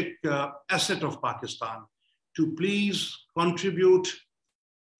strategic asset of Pakistan, to please contribute,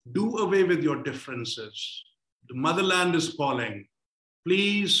 do away with your differences. The motherland is calling.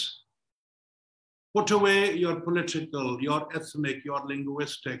 Please put away your political, your ethnic, your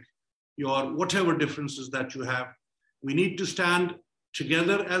linguistic, your whatever differences that you have. We need to stand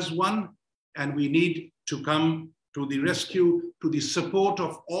together as one, and we need to come to the rescue, to the support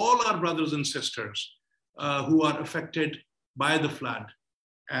of all our brothers and sisters who are affected by the flood.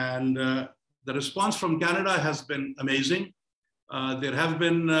 And the response from Canada has been amazing. There have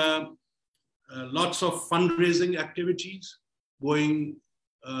been lots of fundraising activities going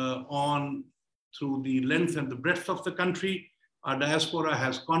on through the length and the breadth of the country. Our diaspora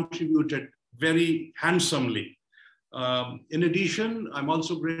has contributed very handsomely. In addition, I'm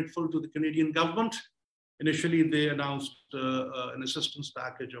also grateful to the Canadian government. Initially, they announced an assistance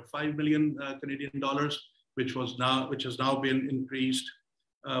package of $5 million Canadian dollars, which has now been increased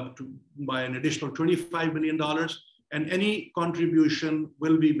by an additional $25 million. And any contribution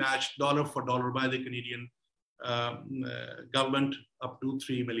will be matched dollar for dollar by the Canadian government up to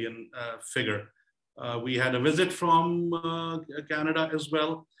 $3 million figure. We had a visit from Canada as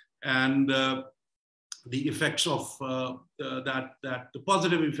well, and the effects of the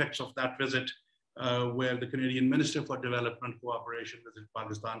positive effects of that visit, where the Canadian Minister for Development Cooperation visit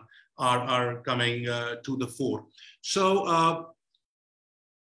Pakistan are coming to the fore. So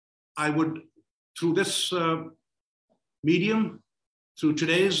I would, through this medium, through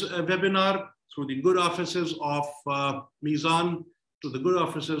today's webinar, through the good offices of Meezan, to the good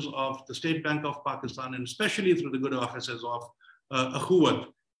offices of the State Bank of Pakistan, and especially through the good offices of Akhuwat,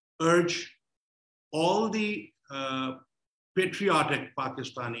 urge all the patriotic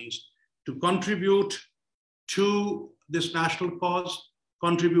Pakistanis to contribute to this national cause,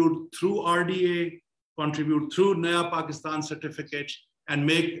 contribute through RDA, contribute through Naya Pakistan certificates, and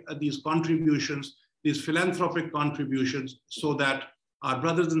make these contributions, these philanthropic contributions, so that our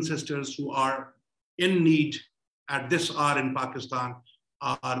brothers and sisters who are in need at this hour in Pakistan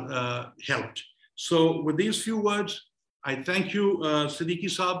are helped. So with these few words, I thank you, Siddiqui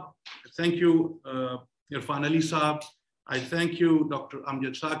Saab. Thank you, Irfan Ali Saab. I thank you, Dr.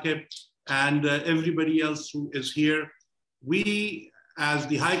 Amjad Saqib, and everybody else who is here. We, as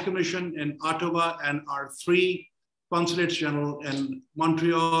the High Commission in Ottawa and our 3 consulates general in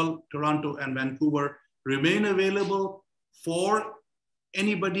Montreal, Toronto, and Vancouver, remain available for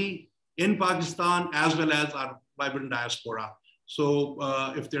anybody in Pakistan as well as our vibrant diaspora. So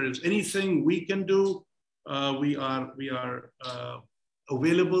if there is anything we can do, we are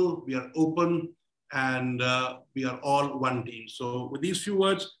available, we are open, and we are all one team. So with these few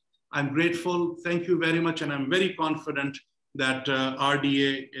words, I'm grateful. Thank you very much. And I'm very confident that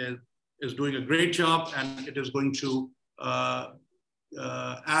RDA is doing a great job, and it is going to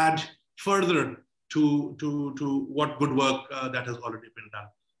add further to what good work that has already been done.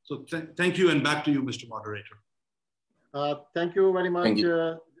 So thank you, and back to you, Mr. Moderator. Thank you very much,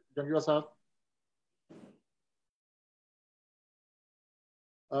 Jangiwa Saab.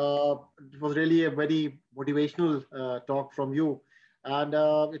 It was really a very motivational talk from you. And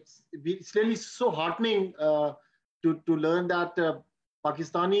it's really so heartening to learn that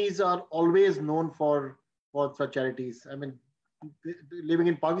Pakistanis are always known for such charities. I mean, living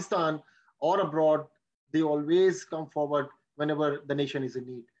in Pakistan or abroad, they always come forward whenever the nation is in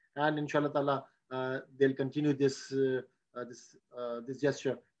need. And inshallah ta'ala, they'll continue this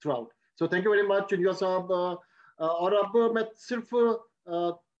gesture throughout. So thank you very much, Jangiwa Saab. और अब मैं सिर्फ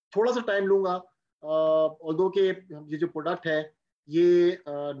थोड़ा सा time लूँगा, although कि ये जो प्रोडक्ट है ये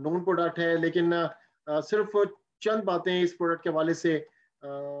नॉन प्रोडक्ट है, लेकिन सिर्फ चंद बातें इस प्रोडक्ट के हवाले से,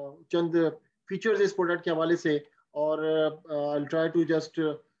 चंद फीचर्स इस प्रोडक्ट के हवाले से, और I'll try to just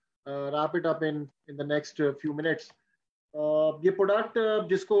wrap it up in the next few minutes. ये प्रोडक्ट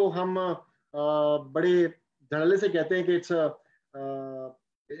जिसको हम बड़े धड़ल्ले से कहते हैं कि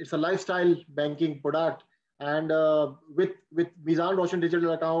it's a lifestyle banking product, and with Meezan Roshan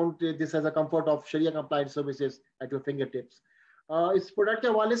digital account, this has a comfort of Shariah-compliant services at your fingertips. इस प्रोडक्ट के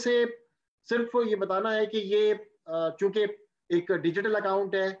हवाले से सिर्फ ये बताना है कि ये चूंकि एक डिजिटल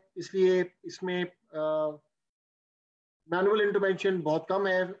अकाउंट है, इसलिए इसमें मैनुअल इंटरवेंशन बहुत कम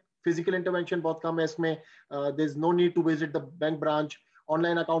है, फिजिकल इंटरवेंशन बहुत कम है इसमें. There is no need to visit the bank branch.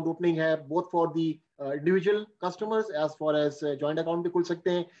 Online account opening है both for the individual customers as for as joint account भी खुल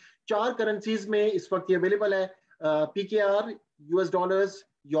सकते हैं. 4 करेंसीज में इस वक्त ये अवेलेबल है, PKR, US dollars,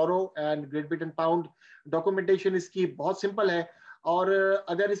 euro and great Britain pound. Documentation इसकी बहुत सिंपल है, और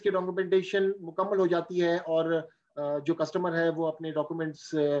अगर इसकी डॉक्यूमेंटेशन मुकम्मल हो जाती है और जो कस्टमर है वो अपने डॉक्यूमेंट्स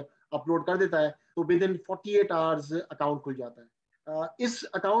अपलोड कर देता है तो विद इन 48 आवर्स अकाउंट खुल जाता है. इस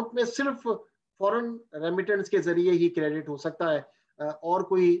अकाउंट में सिर्फ फॉरेन रेमिटेंस के जरिए ही क्रेडिट हो सकता है, और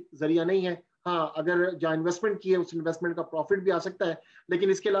कोई जरिया नहीं है. हाँ, अगर जहाँ इन्वेस्टमेंट की है उस इन्वेस्टमेंट का प्रॉफिट भी आ सकता है, लेकिन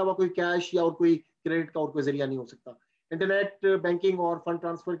इसके अलावा कोई कैश या और कोई क्रेडिट का और कोई जरिया नहीं हो सकता. इंटरनेट बैंकिंग और फंड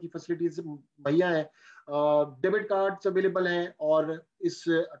ट्रांसफर की फैसिलिटीज मुहैया है, डेबिट कार्ड्स अवेलेबल हैं, और इस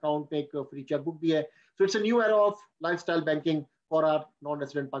अकाउंट में एक फ्री चेकबुक भी है. So it's a new era of lifestyle banking for our non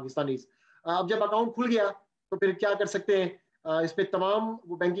resident Pakistanis. अब जब अकाउंट खुल गया तो फिर क्या कर सकते हैं? इस पे तमाम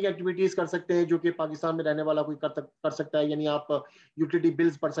वो बैंकिंग एक्टिविटीज कर सकते हैं जो कि पाकिस्तान में रहने वाला कोई कर सकता है. यानी आप यूटिलिटी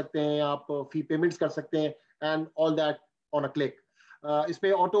बिल्स भर सकते हैं, आप फी पेमेंट्स कर सकते हैं, and all that on a click. इस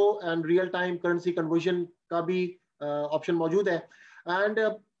पे auto and real time currency conversion का भी ऑप्शन मौजूद है. And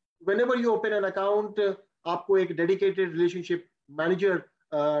whenever you open an account आपको एक डेडिकेटेड रिलेशनशिप मैनेजर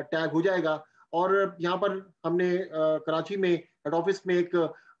टैग हो जाएगा. और यहाँ पर हमने कराची में हेड ऑफिस में एक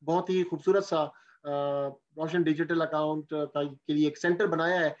बहुत ही खूबसूरत सा रोशन डिजिटल अकाउंट के लिए एक सेंटर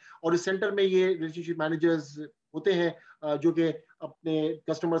बनाया है, और इस सेंटर में ये रिलेशनशिप मैनेजर्स होते हैं जो कि अपने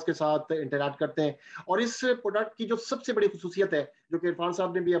कस्टमर्स के साथ इंटरैक्ट करते हैं. और इस प्रोडक्ट की जो सबसे बड़ी खुसूसियत है, जो कि इरफान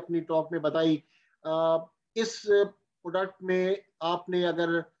साहब ने भी अपनी टॉक में बताई, इस प्रोडक्ट में आपने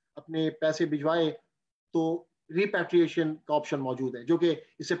अगर अपने पैसे भिजवाए तो रिपैट्रिएशन का ऑप्शन मौजूद है, जो कि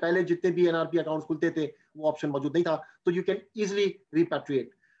इससे पहले जितने भी NRP अकाउंट्स खुलते थे वो ऑप्शन मौजूद नहीं था. तो you can easily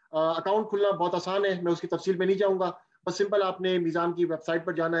repatriate. Account खुलना बहुत आसान है, मैं उसकी तफसील में नहीं जाऊंगा. बस सिंपल आपने मीज़ान की वेबसाइट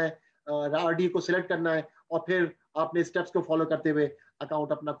पर जाना है, RD को सिलेक्ट करना है, और फिर आपने स्टेप्स को फॉलो करते हुए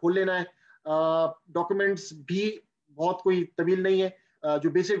अकाउंट अपना खोल लेना है. डॉक्यूमेंट्स भी बहुत कोई तवील नहीं है, जो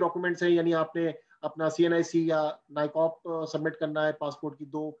बेसिक डॉक्यूमेंट्स हैं, यानी आपने अपना CNIC या नाइकॉप सबमिट करना है, पासपोर्ट की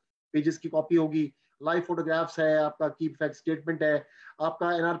 2 पेजेस की कॉपी होगी, लाइव फोटोग्राफ्स है, आपका की फैक्ट स्टेटमेंट है, आपका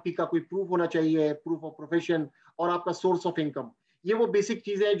NRP का कोई प्रूफ होना चाहिए, प्रूफ ऑफ प्रोफेशन, और आपका सोर्स ऑफ इनकम. ये वो बेसिक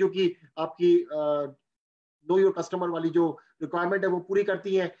चीजें हैं जो कि आपकी नो योर कस्टमर वाली जो रिक्वायरमेंट है वो पूरी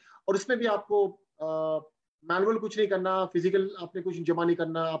करती हैं. और इसमें भी आपको मैनुअल कुछ नहीं करना, फिजिकल आपने कुछ जमा नहीं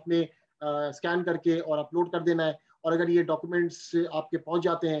करना, आपने स्कैन करके और अपलोड कर देना है. और अगर ये डॉक्यूमेंट्स आपके पहुंच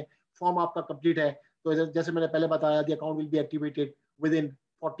जाते हैं, फॉर्म आपका कंप्लीट है, तो जैसे मैंने पहले बताया, the account will be activated with in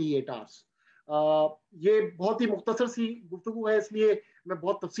 48 hours. ये बहुत ही मुख्तसर सी गुफ्तगू है, इसलिए मैं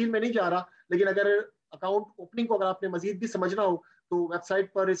बहुत तफसील में नहीं जा रहा. लेकिन अगर अकाउंट ओपनिंग को अगर आपने मजीद भी समझना हो तो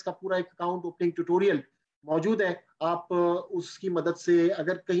वेबसाइट पर इसका पूरा एक अकाउंट ओपनिंग ट्यूटोरियल मौजूद है. आप उसकी मदद से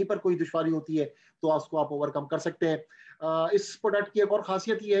अगर कहीं पर कोई दुश्वारी होती है तो उसको आप ओवरकम कर सकते हैं. इस प्रोडक्ट की एक और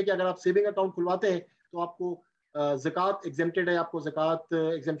खासियत ये है कि अगर आप सेविंग अकाउंट खुलवाते हैं तो आपको ज़कात एग्जेम्प्टेड है, आपको ज़कात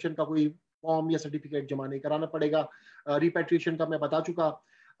एग्जेम्पशन का कोई फॉर्म या सर्टिफिकेट जमा नहीं कराना पड़ेगा. रिपैट्रिएशन का मैं बता चुका.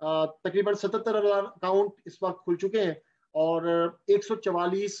 तकरीबन 77,000 अकाउंट इस वक्त खुल चुके हैं, और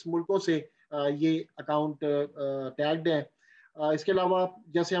 144 मुल्कों से ये अकाउंट टैग्ड हैं. इसके अलावा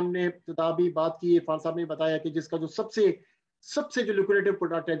जैसे हमने भी बात की, इरफान साहब ने बताया कि जिसका जो सबसे जो लिक्विडेटिव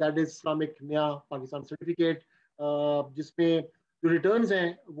प्रोडक्ट है दैट इज इस्लामिक नया पाकिस्तान सर्टिफिकेट, जिसमें जो रिटर्न्स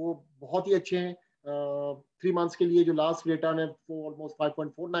हैं वो बहुत ही अच्छे हैं. 3 मंथ्स के लिए जो लास्ट रिटर्न है वो ऑलमोस्ट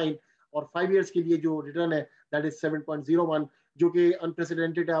 5.49, और 5 ईयर्स के लिए जो रिटर्न है दैट इज 7.01, जो कि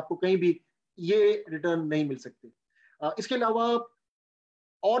अनप्रेसिडेंटेड है. आपको कहीं भी ये रिटर्न नहीं मिल सकते. इसके अलावा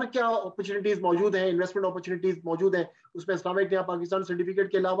और क्या अपॉर्चुनिटीज मौजूद हैं, इन्वेस्टमेंट अपॉर्चुनिटीज मौजूद हैं. उसमें इस्लामिक नया पाकिस्तान सर्टिफिकेट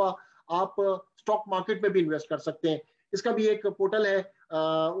के अलावा आप स्टॉक मार्केट में भी इन्वेस्ट कर सकते हैं. इसका भी एक पोर्टल है,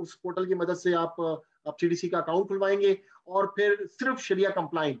 उस पोर्टल की मदद से आप CDC का अकाउंट खुलवाएंगे, और फिर सिर्फ शरिया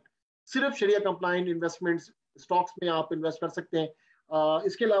कंप्लाइंट इन्वेस्टमेंट्स स्टॉक्स में आप इन्वेस्ट कर सकते हैं.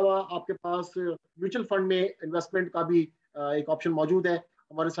 इसके अलावा आपके पास म्यूचुअल फंड में इन्वेस्टमेंट का भी एक ऑप्शन मौजूद है.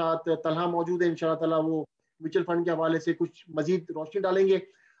 हमारे साथ तलहा मौजूद है, इंशाअल्लाह ताला वो म्यूचुअल फंड के हवाले से कुछ मजीद रोशनी डालेंगे.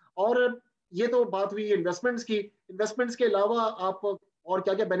 और ये तो बात हुई इन्वेस्टमेंट्स की. इन्वेस्टमेंट्स के अलावा आप और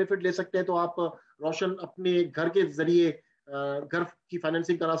क्या क्या बेनिफिट ले सकते हैं, तो आप रोशन अपने घर के जरिए घर की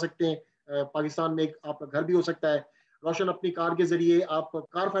फाइनेंसिंग करा सकते हैं. पाकिस्तान में आपका घर भी हो सकता है. रोशन अपनी कार के जरिए आप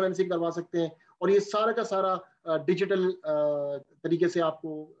कार फाइनेंसिंग करवा सकते हैं, और ये सारा का सारा डिजिटल तरीके से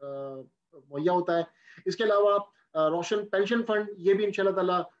आपको मुहैया होता है. इसके अलावा रोशन पेंशन फंड, ये भी इंशाल्लाह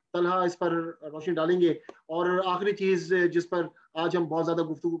ताला तलहा इस पर रोशनी डालेंगे. और आखिरी चीज जिस पर आज हम बहुत ज्यादा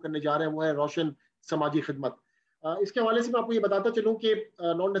गुफ्तगू करने जा रहे हैं वो है रोशन समाजी खिदमत. इसके हवाले से मैं आपको ये बताता चलूं कि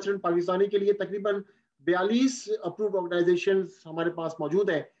नॉन रेजिडेंट पाकिस्तानी के लिए तकरीबन 42 अप्रूव्ड ऑर्गेनाइजेशन हमारे पास मौजूद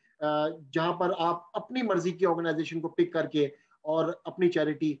है, जहां पर आप अपनी मर्जी की ऑर्गेनाइजेशन को पिक करके और अपनी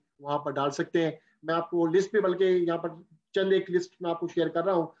चैरिटी वहां पर डाल सकते हैं. मैं आपको लिस्ट भी बल्कि यहाँ पर चंद एक लिस्ट मैं आपको शेयर कर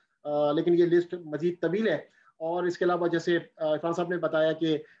रहा हूँ, लेकिन ये लिस्ट मजीद तवील है। और इसके अलावा जैसे इरफान साहब ने बताया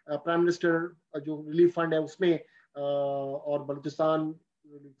कि प्राइम मिनिस्टर जो रिलीफ फंड है उसमें और बलूचिस्तान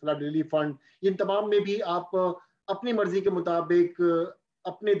फ्लड रिलीफ फंड, इन तमाम में भी आप अपनी मर्जी के मुताबिक,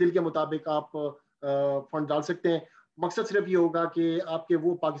 अपने दिल के मुताबिक आप फंड डाल सकते हैं। मकसद सिर्फ ये होगा कि आपके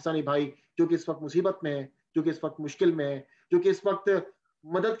वो पाकिस्तानी भाई जो कि इस वक्त मुसीबत में है, जो कि इस वक्त मुश्किल में है, जो कि इस वक्त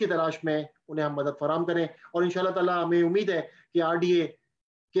मदद की तलाश में, उन्हें हम मदद फराम करें। और इंशाल्लाह ताला हमें उम्मीद है कि आरडीए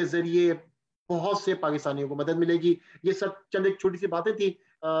के जरिए बहुत से पाकिस्तानियों को मदद मिलेगी। ये सब चंद एक छोटी सी बातें थी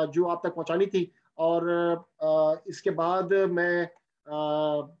जो आप तक पहुंचानी थी। और इसके बाद मैं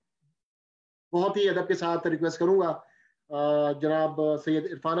बहुत ही अदब के साथ रिक्वेस्ट करूंगा जनाब सैयद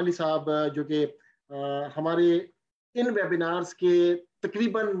इरफान अली साहब, जो कि हमारे इन वेबिनार्स के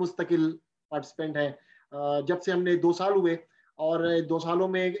तकरीबन मुस्तकिल पार्टिसिपेंट हैं। जब से हमने 2 साल हुए और 2 सालों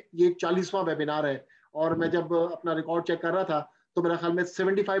में ये 40वां वेबिनार है। और मैं जब अपना रिकॉर्ड चेक कर रहा था तो मेरा ख्याल में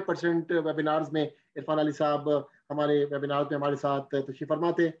 75% वेबिनार्स में इरफान अली साहब हमारे वेबिनार में हमारे साथ तशरीफ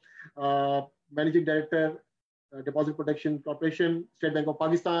फरमा थे। Managing director deposit protection corporation, state bank of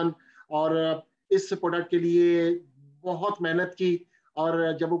Pakistan. और इस प्रोडक्ट के लिए बहुत मेहनत की,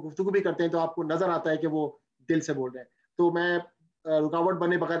 और जब वो गुफ्तगू भी करते हैं तो आपको नजर आता है कि वो दिल से बोल रहे हैं। तो मैं रुकावट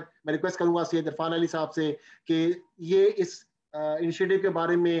बने बगैर मैं रिक्वेस्ट करूंगा सैयद इरफान अली साहब से कि ये इस इनिशिएटिव के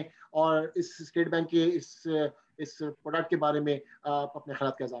बारे में और इस स्टेट बैंक के इस प्रोडक्ट के बारे में आप अपने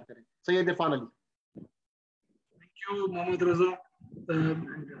ख्याल का इज़हार करें। Syed Irfan Ali. Thank you, Mohammad Raza.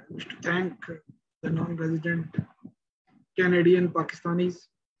 And I wish to thank the non-resident Canadian Pakistanis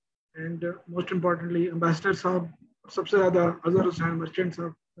and most importantly Ambassador साहब, सबसे ज़्यादा अजहर हुसैन मर्चेंट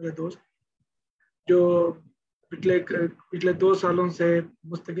साहब, मेरे दोस्त जो पिछले 2 सालों से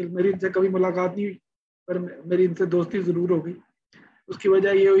मुस्तकिल, मेरी इनसे कभी मुलाकात नहीं हुई पर मेरी इनसे दोस्ती ज़रूर हो गई। उसकी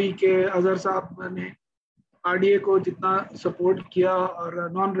वजह ये हुई कि अजहर साहब ने आरडीए को जितना सपोर्ट किया और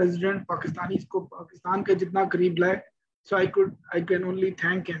नॉन रेजिडेंट पाकिस्तानीज को पाकिस्तान के जितना करीब लाए, सो I can only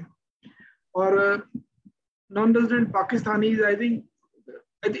thank him. और non resident Pakistanis, I think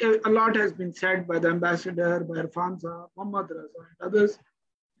a lot has been said by the ambassador, by Irfan Saab, Mohammad Raza and others,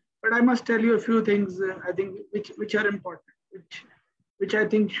 but I must tell you a few things I think which are important, which I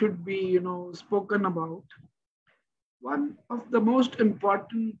think should be spoken about. One of the most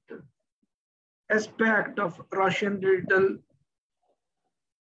important aspect of Roshan digital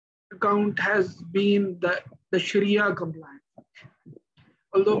account has been the Sharia compliant.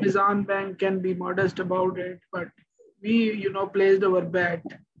 Although Meezan Bank can be modest about it, but we placed our bet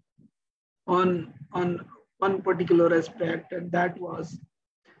on one particular aspect, and that was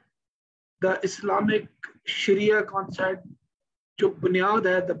the Islamic Sharia concept, जो बुनियाद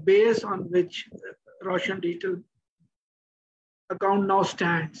है, the base on which Roshan digital account now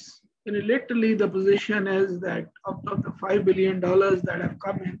stands. And literally the position is that of the $5 billion that have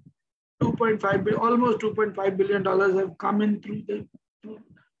come in, almost $2.5 billion have come in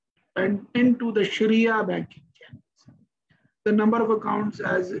into the Sharia banking channels. The number of accounts,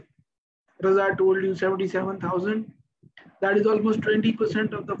 as Raza told you, 77,000. That is almost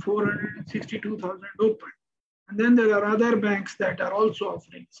 20% of the 462,000 open. And then there are other banks that are also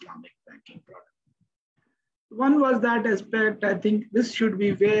offering Islamic banking products. One was that aspect. I think this should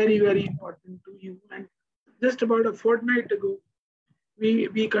be very, very important to you. And just about a fortnight ago,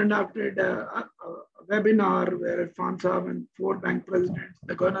 we conducted a webinar where Irfan Saab and 4 bank presidents,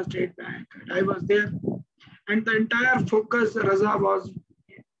 the Governor State Bank, and I was there. And the entire focus, Raza,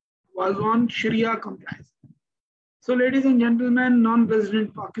 was on Sharia compliance. So ladies and gentlemen,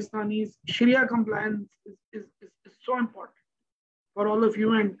 non-resident Pakistanis, Sharia compliance is so important for all of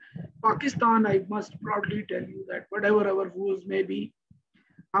you. And Pakistan, I must proudly tell you that whatever our views may be,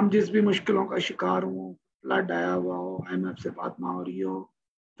 हम जिस भी मुश्किलों का शिकार हो, flood आया हुआ हो, IMF से बात ना हो रही हो,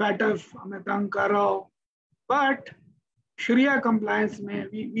 FATF हमें तंग कर रहा हो, but Sharia compliance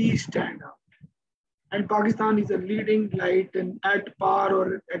में we stand out. And Pakistan is a leading light and at par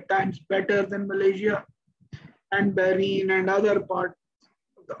or at times better than Malaysia and Bahrain and other parts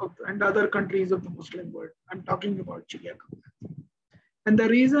and other countries of the Muslim world. I'm talking about Sharia compliance. And the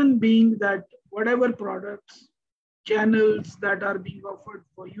reason being that whatever products, channels that are being offered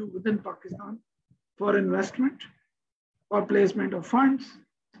for you within Pakistan for investment or placement of funds,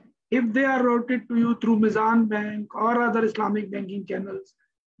 if they are routed to you through Meezan Bank or other Islamic banking channels,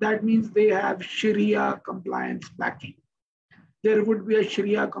 that means they have Sharia compliance backing. There would be a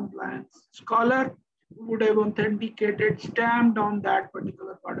Sharia compliance scholar who would have authenticated, stamped on that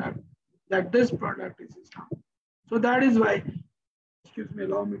particular product that this product is Islam. So that is why, excuse me,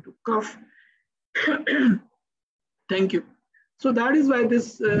 allow me to cough. Thank you. So that is why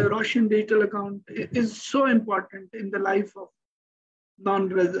this Roshan digital account is so important in the life of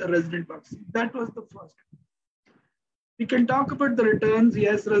non-resident Pakistanis. That was the first. We can talk about the returns.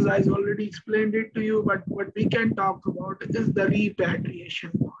 Yes, Raza has already explained it to you, but what we can talk about is the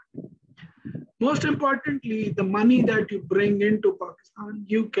repatriation part. Most importantly, the money that you bring into Pakistan,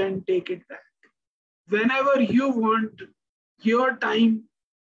 you can take it back. Whenever you want, your time,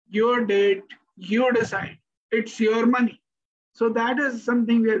 your date, you decide. It's your money. So that is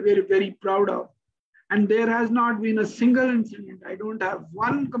something we are very, very proud of. And there has not been a single incident. I don't have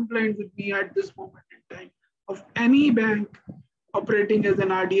one complaint with me at this moment in time of any bank operating as an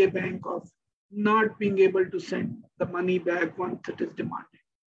RDA bank of not being able to send the money back once it is demanded.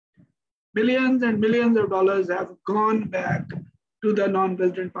 Millions and millions of dollars have gone back to the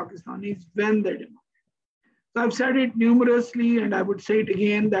non-resident Pakistanis when they demand. So I've said it numerously, and I would say it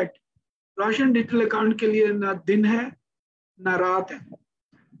again that Roshan digital account ke liye na din hai, na raat hai,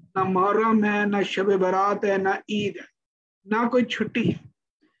 na Muharram hai, na Shab-e Barat hai, na Eid hai, na koi chutti hai.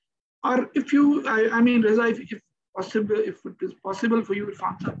 Or if you, I mean, Reza, if possible, if it is possible for you,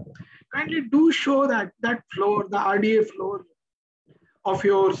 Irfan, kindly do show that floor, the RDA floor of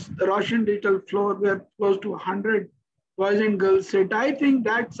yours, the Roshan digital floor where close to 100 boys and girls sit. I think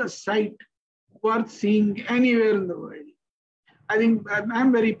that's a sight worth seeing anywhere in the world. I think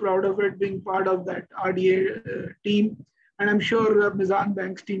I'm very proud of it, being part of that RDA team. And I'm sure Meezan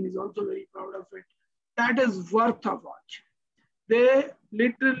Bank's team is also very proud of it. That is worth a watch. They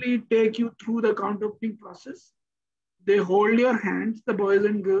literally take you through the account opening process. They hold your hands, the boys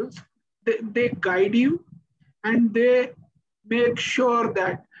and girls. They guide you, and they make sure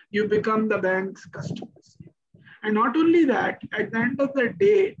that you become the bank's customers. And not only that, at the end of the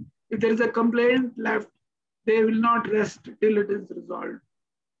day, if there is a complaint left, they will not rest till it is resolved.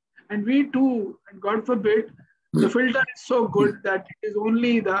 And we too, and God forbid, the filter is so good that it is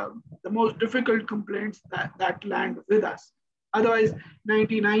only the most difficult complaints that land with us. Otherwise,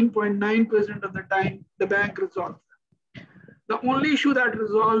 99.9% of the time, the bank resolves them. The only issue that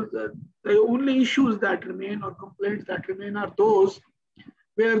resolves, the only issues that remain or complaints that remain are those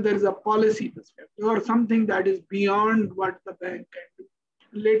where there is a policy perspective or something that is beyond what the bank can do.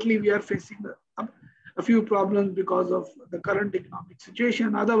 Lately, we are facing a few problems because of the current economic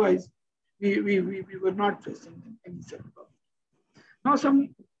situation. Otherwise, we were not facing any such problem. Now,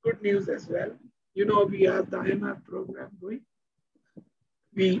 some good news as well. You know, we have the IMF program going.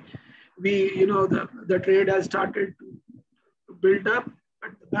 We the trade has started to build up,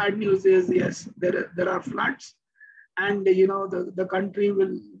 but the bad news is, yes, there are floods, and the country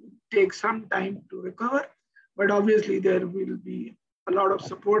will take some time to recover, but obviously there will be a lot of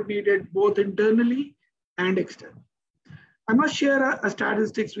support needed both internally and externally. I must share a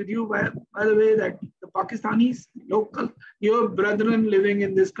statistics with you, by the way, that the Pakistanis, local, your brethren living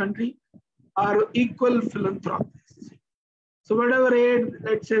in this country, are equal philanthropists. So whatever aid,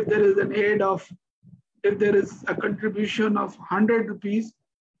 let's say if there is an aid of, if there is a contribution of 100 rupees,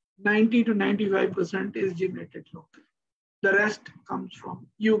 90 to 95% is generated locally. The rest comes from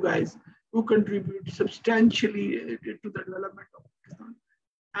you guys who contribute substantially to the development of Pakistan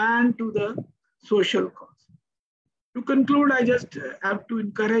and to the social cause. To conclude, I just have to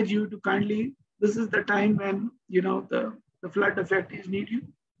encourage you to kindly, this is the time when, the flood effect is needed.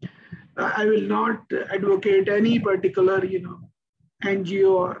 I will not advocate any particular,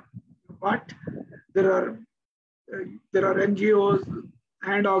 NGO or what. There are NGOs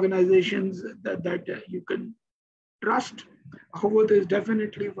and organizations that you can trust. Akhuwat is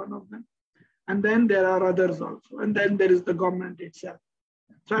definitely one of them. And then there are others also. And then there is the government itself.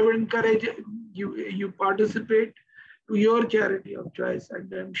 So I would encourage you participate to your charity of choice,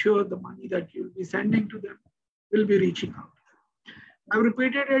 and I'm sure the money that you'll be sending to them will be reaching out. I've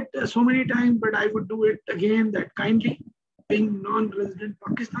repeated it so many times, but I would do it again, that kindly, being non-resident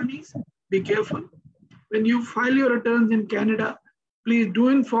Pakistanis, be careful. When you file your returns in Canada, please do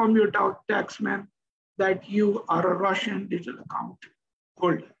inform your taxman that you are a Roshan digital account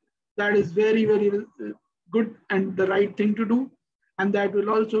holder. That is very, very good and the right thing to do. And that will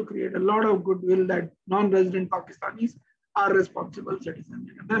also create a lot of goodwill that non-resident Pakistanis are responsible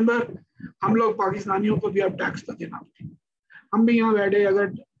citizens. Remember, हम लोग पाकिस्तानियों को भी अब tax तो देना पड़ेगा. हम भी यहाँ बैठे अगर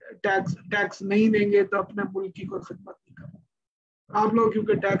टैक्स नहीं देंगे तो अपने मुल्क की कोई खिदमत नहीं करेंगे. आप लोग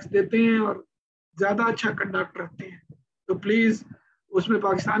क्योंकि टैक्स देते हैं और ज्यादा अच्छा कंडक्ट रखते हैं, तो प्लीज उसमें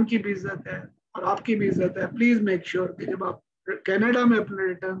पाकिस्तान की भी इज्जत है और आपकी भी इज्जत है. प्लीज मेक श्योर कि जब आप कनाडा में अपने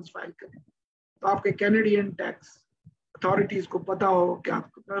रिटर्न्स फाइल करें तो आपके कैनेडियन टैक्स authorities को पता हो कि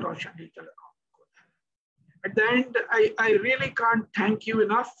आपका रोशन डिजिटल अकाउंट होता है. At the end, I really can't thank you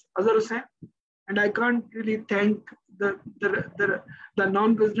enough, Azhar Hussain, and I can't really thank the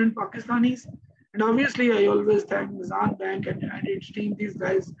non-resident Pakistanis. And obviously, I always thank Meezan Bank and its team. These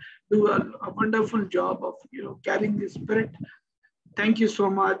guys do a wonderful job of carrying this spirit. Thank you so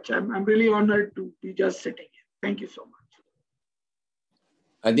much. I'm really honored to be just sitting here. Thank you so much.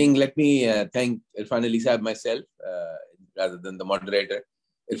 I think let me thank Irfan Ali Sahab myself rather than the moderator.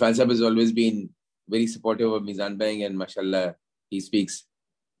 Irfan Sahab has always been very supportive of Meezan Bank, and mashallah, he speaks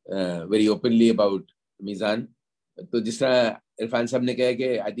very openly about Meezan. So just Irfan Sahab ne kaha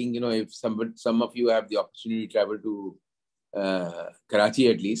कि I think if some of you have the opportunity to travel to Karachi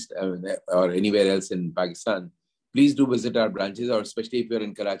at least or anywhere else in Pakistan, please do visit our branches, or especially if you're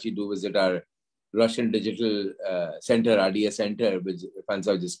in Karachi, do visit our Roshan Digital Center, RDA Center, which Irfan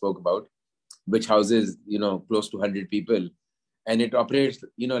Sahab just spoke about, which houses close to 100 people, and it operates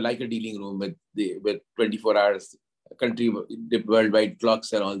like a dealing room with 24 hours country worldwide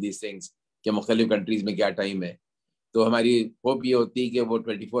clocks and all these things कि मुख्तलिफ countries में क्या time है. तो हमारी hope ये होती है कि वो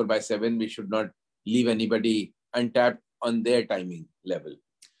 24/7 we should not leave anybody untapped on their timing level.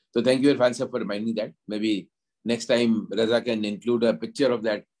 So thank you Irfan Sahab for reminding that. Maybe next time Raza can include a picture of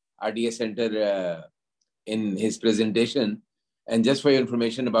that RDA center in his presentation. And just for your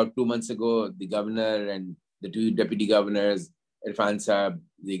information, about 2 months ago, the governor and the 2 deputy governors, Irfan Sahab,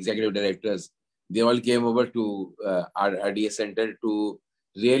 the executive directors, they all came over to our RDA center to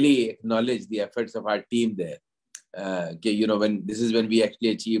really acknowledge the efforts of our team there. When this is when we actually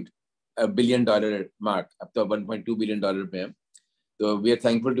achieved $1 billion mark, up to $1.2 billion. So we are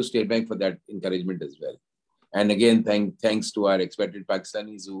thankful to State Bank for that encouragement as well. And again, thanks to our expatriate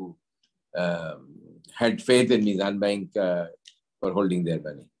Pakistanis who had faith in Meezan Bank for holding their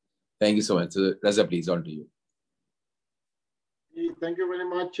money. Thank you so much. So, Raza, please, on to you. Thank you very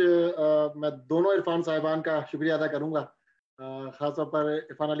much. मैं दोनों इरफान साहिबान का शुक्रिया अदा करूँगा, खासतौर पर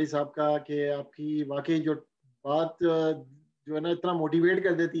इरफान अली साहब का कि आपकी वाकई जो बात जो है ना इतना मोटिवेट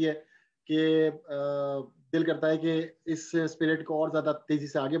कर देती है कि दिल करता है कि इस स्पिरिट को और ज़्यादा तेज़ी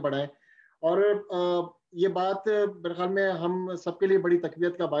से आगे बढ़ाएं. और ये बात मेरे ख्याल में हम सबके लिए बड़ी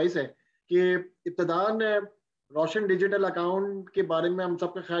तकवीत का बाइस है कि इब्तदान रोशन डिजिटल अकाउंट के बारे में हम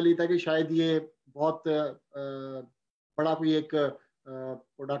सबका ख्याल ये था कि शायद ये बहुत बड़ा कोई एक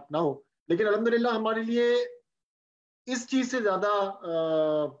प्रोडक्ट ना हो, लेकिन अल्हम्दुलिल्लाह हमारे लिए इस चीज़ से ज़्यादा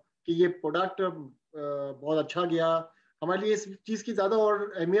कि ये प्रोडक्ट बहुत अच्छा गया, हमारे लिए इस चीज़ की ज़्यादा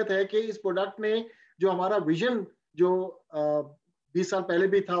और अहमियत है कि इस प्रोडक्ट ने जो हमारा विजन जो 20 साल पहले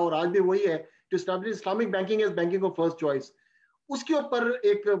भी था और आज भी वही है, to establish Islamic banking as banking of first choice, उसके ऊपर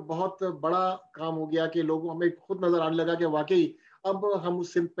एक बहुत बड़ा काम हो गया कि लोगों हमें खुद नजर आने लगा कि वाकई अब हम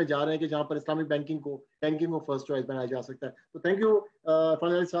उस सिमत पे जा रहे हैं कि जहाँ पर इस्लामिक बैंकिंग को बैंकिंग ऑफ फर्स्ट चॉइस बनाया जा सकता है. तो थैंक यू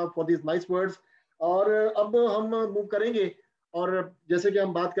फनाली साहब फॉर दिस नाइस वर्ड्स. और अब हम मूव करेंगे और जैसे कि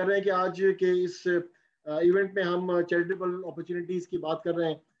हम बात कर रहे हैं कि आज के इस इवेंट में हम चैरिटेबल अपॉर्चुनिटीज़ की बात कर रहे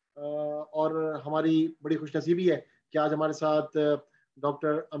हैं और हमारी बड़ी खुशनसीबी है कि आज हमारे साथ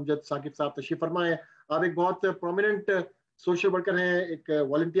डॉक्टर अमजद साकिब साहब तशरीफ फरमा है. आप एक बहुत प्रोमिनेंट सोशल वर्कर हैं, एक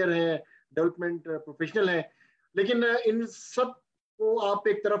वॉलंटियर हैं, डेवलपमेंट प्रोफेशनल हैं, लेकिन इन सब को आप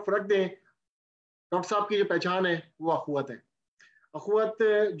एक तरफ रख दें, डॉक्टर साहब की जो पहचान है वो अखुवत है. अखुवत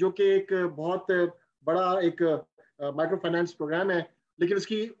जो कि एक बहुत बड़ा एक माइक्रो फाइनेंस प्रोग्राम है, लेकिन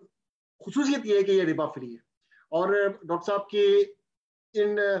उसकी खुसूसियत ये है कि ये रिबा फ्री है. और डॉक्टर साहब के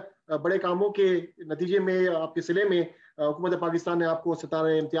इन बड़े कामों के नतीजे में आपके सिले में हुकूमत पाकिस्तान ने आपको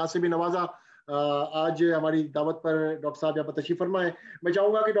सितारे इम्तियाज से भी नवाजा. आज हमारी दावत पर डॉक्टर साहब यहाँ पर तशरीफ फरमा है. मैं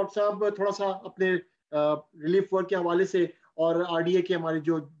चाहूँगा कि डॉक्टर साहब थोड़ा सा अपने रिलीफ वर्क के हवाले से और आरडीए के हमारे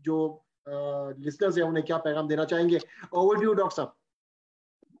जो लिस्टनर्स हैं उन्हें क्या पैगाम देना चाहेंगे. ओवर टू यू डॉक्टर साहब.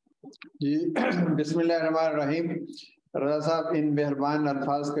 जी बिस्मिल्लाहिर्रहमानिर्रहीम. रज़ा साहब, इन मेहरबान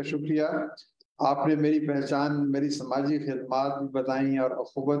अल्फाज का शुक्रिया. आपने मेरी पहचान, मेरी समाजी खिदमात भी बताई और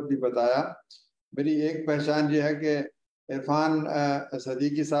अखुवत भी बताया. मेरी एक पहचान ये है कि इरफान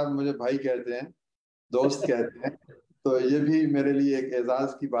सदीकी साहब मुझे भाई कहते हैं, दोस्त कहते हैं, तो ये भी मेरे लिए एक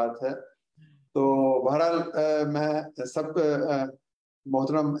एजाज़ की बात है. तो बहरहाल मैं सब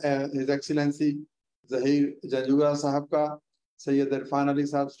मोहतरम हिज एक्सीलेंसी ज़हीर जंजूरा साहब का, सैयद इरफान अली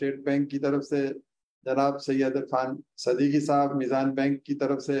साहब स्टेट बैंक की तरफ से, जनाब सैयद इरफान सदीकी साहब मीज़ान बैंक की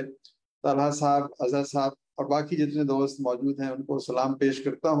तरफ से, तलहा साहब, अज़हर साहब और बाकी जितने दोस्त मौजूद हैं उनको सलाम पेश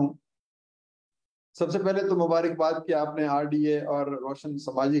करता हूँ. सबसे पहले तो मुबारकबाद कि आपने आरडीए और रोशन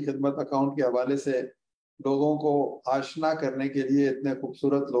समाजी खिदमत अकाउंट के हवाले से लोगों को आशना करने के लिए इतने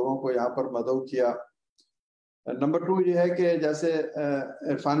खूबसूरत लोगों को यहाँ पर मदऊ किया. नंबर 2 ये है कि जैसे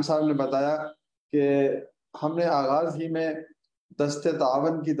इरफान साहब ने बताया कि हमने आगाज़ ही में दस्ते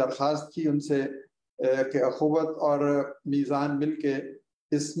तावन की दरख्वास्त की उनसे कि अखुवत और मीज़ान मिल के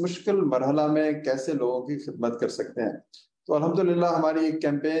اس مشکل مرحلہ میں کیسے لوگوں کی خدمت کر سکتے ہیں. تو الحمدللہ ہماری ایک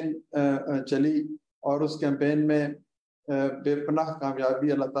کیمپین چلی اور اس کیمپین میں بے پناہ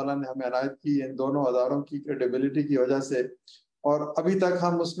کامیابی اللہ تعالیٰ نے ہمیں عنایت کی ان دونوں اداروں کی کریڈیبلٹی کی وجہ سے. اور ابھی تک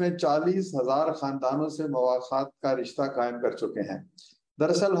ہم اس میں 40,000 خاندانوں سے مواخات کا رشتہ قائم کر چکے ہیں.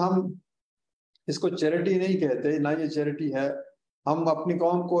 دراصل ہم اس کو چیریٹی نہیں کہتے، نہ یہ چیریٹی ہے. ہم اپنی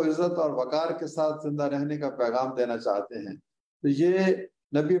قوم کو عزت اور وقار کے ساتھ زندہ رہنے کا پیغام دینا چاہتے ہیں. تو یہ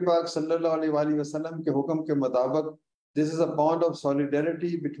نبی پاک صلی اللہ علیہ وآلہ وسلم کے حکم کے مطابق this is a bond of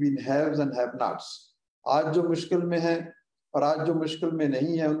solidarity between haves and have-nots. آج جو مشکل میں ہیں اور آج جو مشکل میں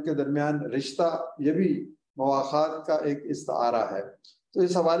نہیں ہیں ان کے درمیان رشتہ، یہ بھی مواخات کا ایک استعارہ ہے. تو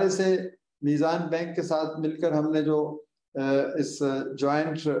اس حوالے سے میزان بینک کے ساتھ مل کر ہم نے جو اس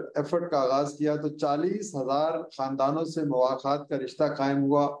جوائنٹ ایفرٹ کا آغاز کیا تو 40,000 خاندانوں سے مواخات کا رشتہ قائم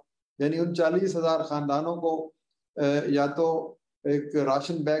ہوا. یعنی ان 40,000 خاندانوں کو یا تو ایک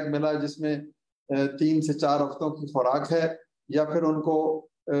راشن بیگ ملا جس میں 3 سے 4 ہفتوں کی خوراک ہے، یا پھر ان کو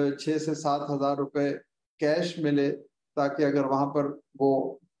 6 سے 7 ہزار روپے کیش ملے تاکہ اگر وہاں پر وہ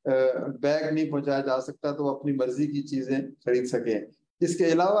بیگ نہیں پہنچایا جا سکتا تو وہ اپنی مرضی کی چیزیں خرید سکیں. اس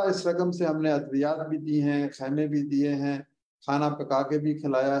کے علاوہ اس رقم سے ہم نے ادویات بھی دی ہیں، خیمے بھی دیے ہیں، کھانا پکا کے بھی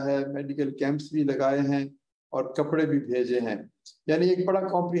کھلایا ہے، میڈیکل کیمپس بھی لگائے ہیں اور کپڑے بھی بھیجے ہیں. یعنی ایک بڑا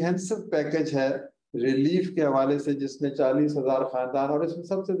کمپریہنسو پیکج ہے ریلیف کے حوالے سے، جس میں 40,000 خاندان، اور اس میں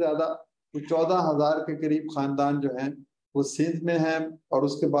سب سے زیادہ 14,000 کے قریب خاندان جو ہیں وہ سندھ میں ہیں، اور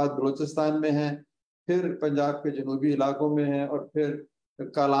اس کے بعد بلوچستان میں ہیں، پھر پنجاب کے جنوبی علاقوں میں ہیں، اور پھر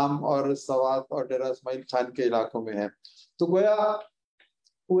کالام اور سوات اور ڈیرہ اسماعیل خان کے علاقوں میں ہیں. تو گویا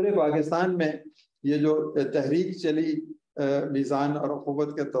پورے پاکستان میں یہ جو تحریک چلی میزان اور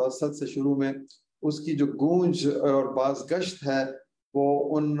اخوت کے توسط سے شروع میں، اس کی جو گونج اور بازگشت ہے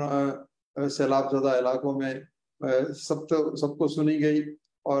وہ ان سیلاب زدہ علاقوں میں سب کو سنی گئی،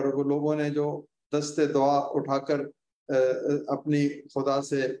 اور وہ لوگوں نے جو دست دعا اٹھا کر اپنی خدا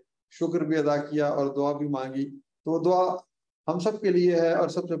سے شکر بھی ادا کیا اور دعا بھی مانگی. تو وہ دعا ہم سب کے لیے ہے، اور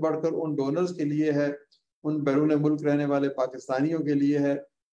سب سے بڑھ کر ان ڈونرز کے لیے ہے، ان بیرون ملک رہنے والے پاکستانیوں کے لیے ہے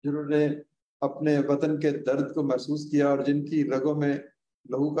جنہوں نے اپنے وطن کے درد کو محسوس کیا اور جن کی رگوں میں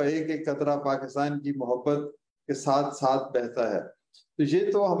لہو کا ایک ایک قطرہ پاکستان کی محبت کے ساتھ ساتھ بہتا ہے. تو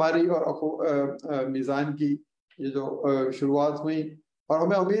یہ تو ہماری اور میزان کی یہ جو شروعات ہوئی، اور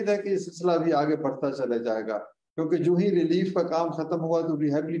ہمیں امید ہے کہ یہ سلسلہ بھی آگے بڑھتا چلا جائے گا، کیونکہ جو ہی ریلیف کا کام ختم ہوا تو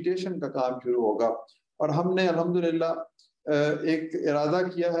ریہیبلیٹیشن کا کام شروع ہوگا. اور ہم نے الحمدللہ ایک ارادہ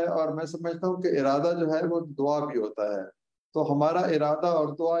کیا ہے، اور میں سمجھتا ہوں کہ ارادہ جو ہے وہ دعا بھی ہوتا ہے. تو ہمارا ارادہ اور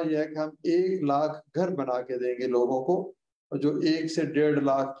دعا یہ ہے کہ ہم 1 لاکھ گھر بنا کے دیں گے لوگوں کو، جو 1 سے 1.5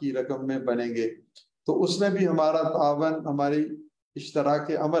 لاکھ کی رقم میں بنیں گے. تو اس میں بھی ہمارا تعاون، ہماری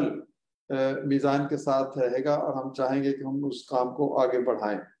اشتراک عمل میزان کے ساتھ رہے گا، اور ہم چاہیں گے کہ ہم اس کام کو آگے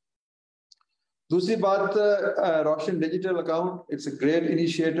بڑھائیں. دوسری بات، روشن digital account, it's a great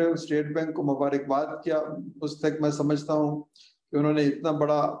initiative. State bank کو مبارکباد کیا اس تک. میں سمجھتا ہوں کہ انہوں نے اتنا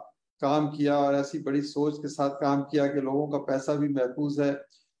بڑا کام کیا اور ایسی بڑی سوچ کے ساتھ کام کیا کہ لوگوں کا پیسہ بھی محفوظ ہے،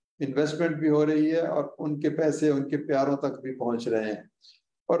 انویسٹمنٹ بھی ہو رہی ہے، اور ان کے پیسے ان کے پیاروں تک بھی پہنچ رہے ہیں.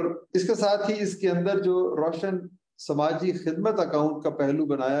 اور اس کے ساتھ ہی اس کے اندر جو روشن سماجی خدمت اکاؤنٹ کا پہلو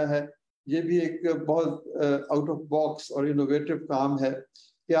بنایا ہے، یہ بھی ایک بہت آؤٹ آف باکس اور انوویٹو کام ہے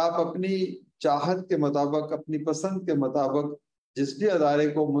کہ آپ اپنی چاہت کے مطابق، اپنی پسند کے مطابق جس بھی ادارے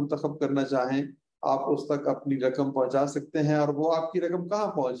کو منتخب کرنا چاہیں آپ اس تک اپنی رقم پہنچا سکتے ہیں. اور وہ آپ کی رقم کہاں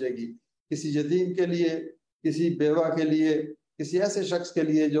پہنچے گی؟ کسی یتیم کے لیے، کسی بیوہ کے لیے، کسی ایسے شخص کے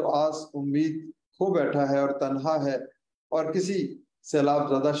لیے جو آس امید کھو بیٹھا ہے اور تنہا ہے، اور کسی سیلاب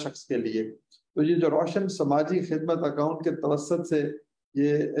زدہ شخص کے لیے. تو یہ جو روشن سماجی خدمت اکاؤنٹ کے توسط سے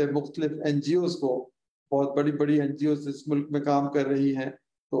یہ مختلف NGOs کو، بہت بڑی بڑی NGOs اس ملک میں کام کر رہی ہیں،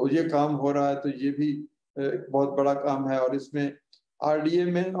 تو یہ کام ہو رہا ہے. تو یہ بھی ایک بہت بڑا کام ہے. اور اس میں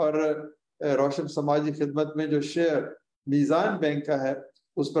RDA میں اور روشن سماجی خدمت میں جو شیئر میزان بینک کا ہے،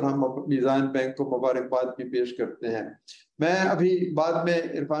 اس پر ہم میزان بینک کو مبارکباد بھی پیش کرتے ہیں. میں ابھی بعد میں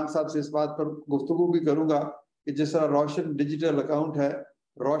عرفان صاحب سے اس بات پر گفتگو بھی کروں گا کہ جس طرح روشن ڈیجیٹل اکاؤنٹ ہے،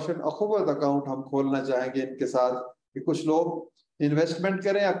 روشن اخوت اکاؤنٹ ہم کھولنا چاہیں گے ان کے ساتھ کہ کچھ لوگ انویسٹمنٹ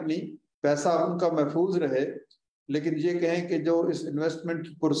کریں، اپنی پیسہ ان کا محفوظ رہے، لیکن یہ کہیں کہ جو اس انویسٹمنٹ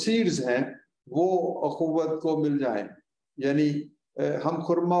پروسیڈز ہیں وہ اخوت کو مل جائیں. یعنی ہم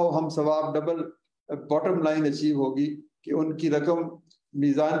خرما و ہم ثواب، ڈبل باٹم لائن اچیو ہوگی کہ ان کی رقم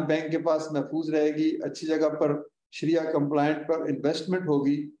میزان بینک کے پاس محفوظ رہے گی، اچھی جگہ پر شریعہ کمپلائنٹ پر انویسٹمنٹ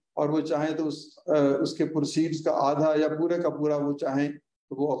ہوگی، اور وہ چاہیں تو اس کے پروسیڈز کا آدھا یا پورے کا پورا وہ چاہیں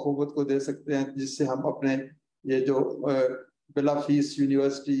تو وہ اخوت کو دے سکتے ہیں، جس سے ہم اپنے یہ جو بلا فیس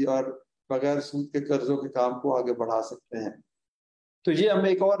یونیورسٹی اور بغیر سود کے قرضوں کے کام کو آگے بڑھا سکتے ہیں. تو یہ ہمیں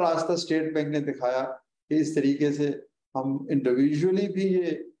ایک اور راستہ اسٹیٹ بینک نے دکھایا کہ اس طریقے سے ہم انڈیویجولی بھی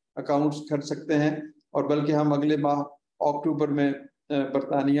یہ اکاؤنٹس کر سکتے ہیں، اور بلکہ ہم اگلے ماہ اکتوبر میں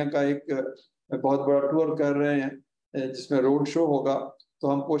برطانیہ کا ایک بہت بڑا ٹور کر رہے ہیں جس میں روڈ شو ہوگا،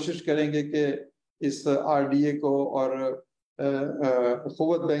 تو ہم کوشش کریں گے کہ اس RDA کو اور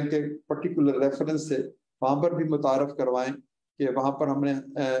اخوت بینک کے پرٹیکولر ریفرنس سے وہاں پر بھی متعارف کروائیں کہ وہاں پر ہم نے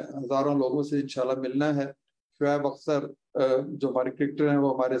ہزاروں لوگوں سے انشاءاللہ ملنا ہے۔ شعیب اختر جو ہمارے کرکٹر ہیں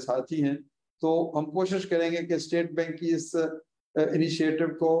وہ ہمارے ساتھی ہیں، تو ہم کوشش کریں گے کہ اسٹیٹ بینک کی اس انیشیٹو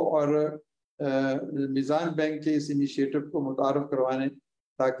کو اور میزان بینک کے اس انیشیٹو کو متعارف کروانے،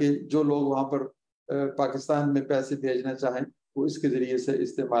 تاکہ جو لوگ وہاں پر پاکستان میں پیسے بھیجنا چاہیں وہ اس کے ذریعے سے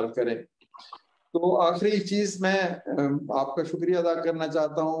استعمال کریں۔ تو آخری چیز میں آپ کا شکریہ ادا کرنا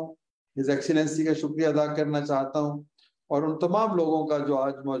چاہتا ہوں، ہز ایکسیلنسی کا شکریہ ادا کرنا چاہتا ہوں، اور ان تمام لوگوں کا جو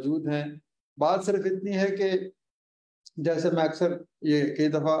آج موجود ہیں۔ بات صرف اتنی ہے کہ جیسے میں اکثر یہ کئی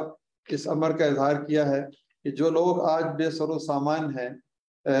دفعہ اس امر کا اظہار کیا ہے کہ جو لوگ آج بے سر و سامان ہیں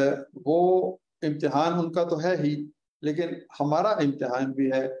وہ امتحان ان کا تو ہے ہی، لیکن ہمارا امتحان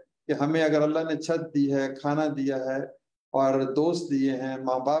بھی ہے کہ ہمیں اگر اللہ نے چھت دی ہے، کھانا دیا ہے، اور دوست دیے ہیں،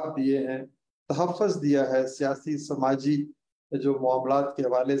 ماں باپ دیے ہیں، تحفظ دیا ہے سیاسی سماجی جو معاملات کے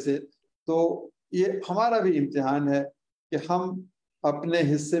حوالے سے، تو یہ ہمارا بھی امتحان ہے کہ ہم اپنے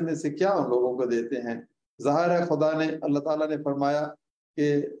حصے میں سے کیا ان لوگوں کو دیتے ہیں۔ ظاہر ہے خدا نے، اللہ تعالیٰ نے فرمایا کہ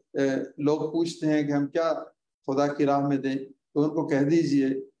لوگ پوچھتے ہیں کہ ہم کیا خدا کی راہ میں دیں، تو ان کو کہہ دیجئے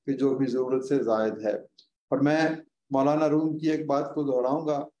کہ جو بھی ضرورت سے زائد ہے۔ اور میں مولانا روم کی ایک بات کو دہراؤں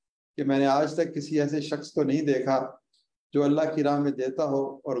گا کہ میں نے آج تک کسی ایسے شخص کو نہیں دیکھا جو اللہ کی راہ میں دیتا ہو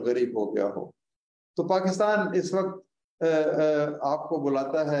اور غریب ہو گیا ہو۔ تو پاکستان اس وقت آپ کو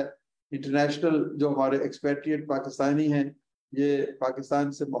بلاتا ہے، انٹرنیشنل جو ہمارے ایکسپیٹریٹ پاکستانی ہیں، یہ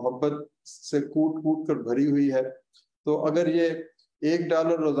پاکستان سے محبت سے کوٹ کوٹ کر بھری ہوئی ہے۔ تو اگر یہ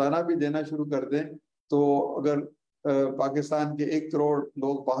 $1 روزانہ بھی دینا شروع کر دیں، تو اگر پاکستان کے 1 کروڑ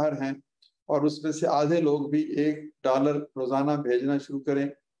لوگ باہر ہیں اور اس میں سے آدھے لوگ بھی $1 روزانہ بھیجنا شروع کریں،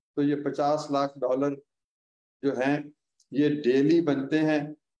 تو یہ $50 لاکھ جو ہیں یہ ڈیلی بنتے ہیں،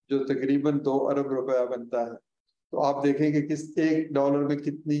 جو تقریباً 2 ارب روپیہ بنتا ہے۔ تو آپ دیکھیں کہ کس $1 میں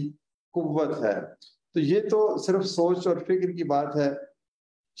کتنی قوت ہے۔ تو یہ تو صرف سوچ اور فکر کی بات ہے۔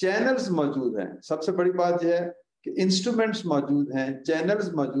 چینلز موجود ہیں، سب سے بڑی بات یہ ہے کہ انسٹرومنٹس موجود ہیں، چینلز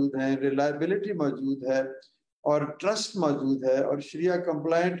موجود ہیں، ریلائبلٹی موجود ہے، اور ٹرسٹ موجود ہے، اور شریعہ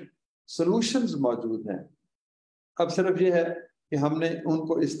کمپلائنٹ سلوشنز موجود ہیں۔ اب صرف یہ ہے کہ ہم نے ان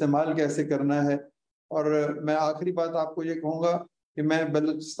کو استعمال کیسے کرنا ہے۔ اور میں آخری بات آپ کو یہ کہوں گا کہ میں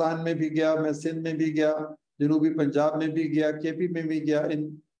بلوچستان میں بھی گیا، میں سندھ میں بھی گیا، جنوبی پنجاب میں بھی گیا، KP میں بھی گیا ان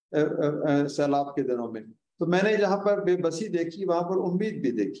سیلاب کے دنوں میں۔ تو میں نے جہاں پر بے بسی دیکھی وہاں پر امید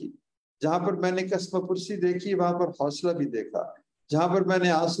بھی دیکھی، جہاں پر میں نے کسب پرسی دیکھی وہاں پر حوصلہ بھی دیکھا، جہاں پر میں نے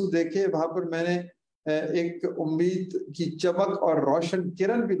آنسو دیکھے وہاں پر میں نے ایک امید کی چمک اور روشن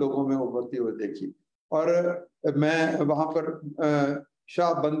کرن بھی لوگوں میں ابھرتی ہوئی دیکھی۔ اور میں وہاں پر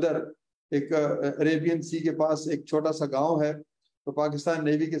شاہ بندر، ایک عریبین سی کے پاس ایک چھوٹا سا گاؤں ہے، تو پاکستان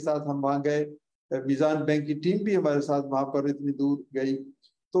نیوی کے ساتھ ہم وہاں گئے، میزان بینک کی ٹیم بھی ہمارے ساتھ وہاں پر اتنی دور گئی،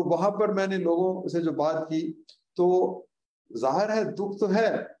 تو وہاں پر میں نے لوگوں سے جو بات کی، تو ظاہر ہے دکھ تو ہے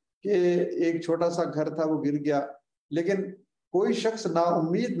کہ ایک چھوٹا سا گھر تھا وہ گر گیا، لیکن کوئی شخص نا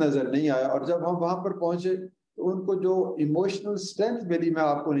امید نظر نہیں آیا۔ اور جب ہم وہاں پر پہنچے تو ان کو جو ایموشنل سٹرینتھ ملی میں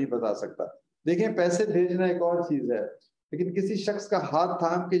آپ کو نہیں بتا سکتا۔ دیکھیں پیسے بھیجنا ایک اور چیز ہے، لیکن کسی شخص کا ہاتھ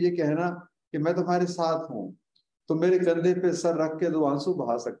تھام کے یہ کہنا کہ میں تمہارے ساتھ ہوں، تو میرے کندھے پہ سر رکھ کے 2 آنسو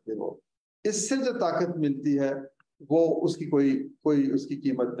بہا سکتے ہو، اس سے جو طاقت ملتی ہے وہ اس کی کوئی اس کی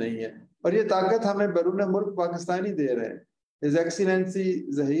قیمت نہیں ہے۔ اور یہ طاقت ہمیں بیرون ملک پاکستانی دے رہے ہیں۔ ہز ایکسیلنسی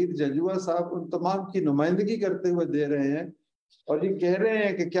ظہیر جنجوعہ صاحب ان تمام کی نمائندگی کرتے ہوئے دے رہے ہیں، اور یہ کہہ رہے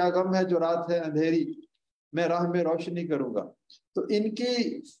ہیں کہ کیا غم ہے جو رات ہے اندھیری، میں راہ میں روشنی کروں گا۔ تو ان کی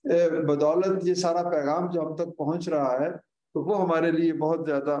بدولت یہ سارا پیغام جو ہم تک پہنچ رہا ہے، تو وہ ہمارے لیے بہت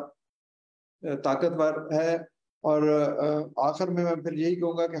زیادہ طاقتور ہے۔ اور آخر میں پھر یہی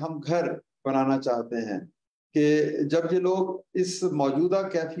کہوں گا کہ ہم گھر بنانا چاہتے ہیں کہ جب یہ لوگ اس موجودہ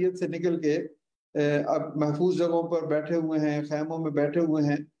کیفیت سے نکل کے اب محفوظ جگہوں پر بیٹھے ہوئے ہیں، خیموں میں بیٹھے ہوئے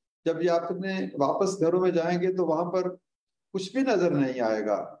ہیں، جب یہ اپنے واپس گھروں میں جائیں گے تو وہاں پر کچھ بھی نظر نہیں آئے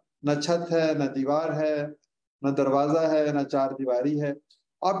گا، نہ چھت ہے، نہ دیوار ہے، نہ دروازہ ہے، نہ 4 دیواری ہے۔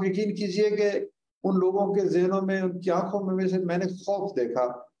 آپ یقین کیجئے کہ ان لوگوں کے ذہنوں میں، ان کی آنکھوں میں نے خوف دیکھا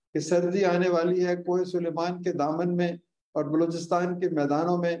کہ سردی آنے والی ہے، کوہ سلیمان کے دامن میں اور بلوچستان کے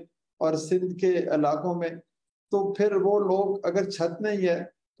میدانوں میں اور سندھ کے علاقوں میں، تو پھر وہ لوگ اگر چھت نہیں ہے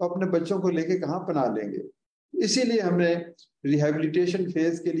تو اپنے بچوں کو لے کے کہاں پناہ لیں گے۔ اسی لیے ہم نے ریہیبلیٹیشن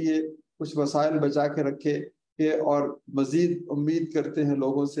فیز کے لیے کچھ وسائل بچا کے رکھے کہ اور مزید امید کرتے ہیں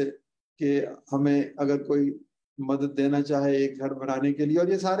لوگوں سے کہ ہمیں اگر کوئی مدد دینا چاہے ایک گھر بنانے کے لیے، اور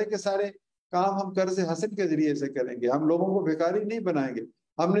یہ سارے کے سارے کام ہم قرض حسن کے ذریعے سے کریں گے. ہم لوگوں کو بھیکاری نہیں بنائیں گے.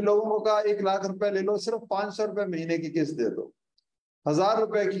 ہم نے لوگوں کو کہا 1 لاکھ روپے لے لو، صرف 500 روپے مہینے کی قسط دے دو، 1000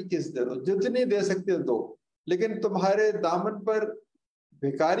 روپے کی قسط دے دو، جتنی دے سکتے دو، لیکن تمہارے دامن پر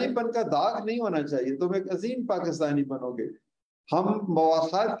بھیکاری پن کا داغ نہیں ہونا چاہیے، تم ایک عظیم پاکستانی بنو گے. ہم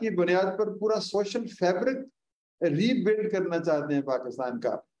مواخات کی بنیاد پر پورا سوشل فیبرک ری بلڈ کرنا چاہتے ہیں پاکستان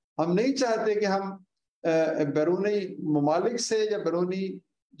کا. ہم نہیں چاہتے کہ ہم بیرونی ممالک سے یا بیرونی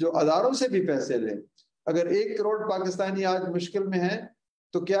جو اداروں سے بھی پیسے لیں. اگر 1 کروڑ پاکستانی آج مشکل میں ہیں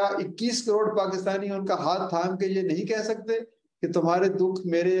تو کیا 21 کروڑ پاکستانی ان کا ہاتھ تھام کے یہ نہیں کہہ سکتے کہ تمہارے دکھ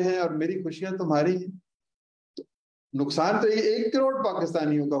میرے ہیں اور میری خوشیاں تمہاری ہیں؟ نقصان تو یہ 1 کروڑ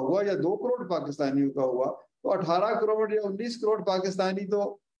پاکستانیوں کا ہوا یا 2 کروڑ پاکستانیوں کا ہوا، تو 18 کروڑ یا 19 کروڑ پاکستانی تو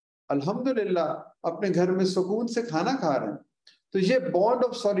الحمدللہ اپنے گھر میں سکون سے کھانا کھا رہے ہیں. تو یہ بانڈ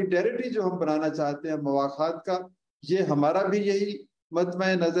آف سولیڈیرٹی جو ہم بنانا چاہتے ہیں مواخات کا، یہ ہمارا بھی یہی مطمع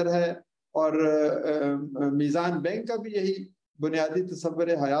نظر ہے، اور میزان بینک کا بھی یہی بنیادی تصور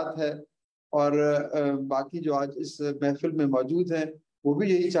حیات ہے، اور باقی جو آج اس محفل میں موجود ہیں وہ بھی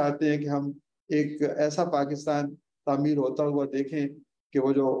یہی چاہتے ہیں کہ ہم ایک ایسا پاکستان تعمیر ہوتا ہوا دیکھیں کہ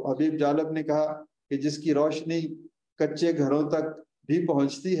وہ جو حبیب جالب نے کہا کہ جس کی روشنی کچے گھروں تک بھی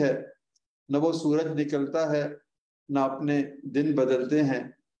پہنچتی ہے، نہ وہ سورج نکلتا ہے نہ اپنے دن بدلتے ہیں.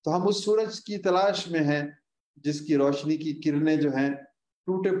 تو ہم اس سورج کی تلاش میں ہیں جس کی روشنی کی کرنیں جو ہیں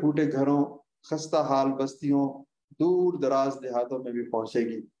ٹوٹے پھوٹے گھروں، خستہ حال بستیوں، دور دراز دیہاتوں میں بھی پہنچے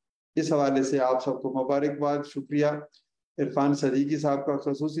گی. اس حوالے سے آپ سب کو مبارکباد. شکریہ عرفان صدیقی صاحب کا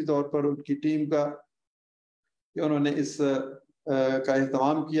خصوصی طور پر، ان کی ٹیم کا، کہ انہوں نے اس کا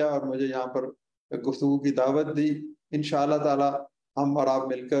اہتمام کیا اور مجھے یہاں پر گفتگو کی دعوت دی. انشاءاللہ تعالی ہم اور آپ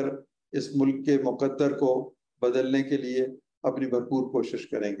مل کر اس ملک کے مقدر کو بدلنے کے لیے اپنی بھرپور کوشش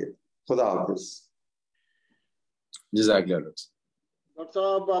کریں گے. خدا حافظ. جزاک اللہ. ڈاکٹر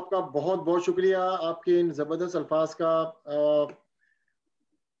صاحب آپ کا بہت بہت شکریہ آپ کے ان زبردست الفاظ کا.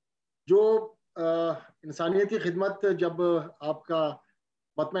 جو انسانیتی خدمت جب آپ کا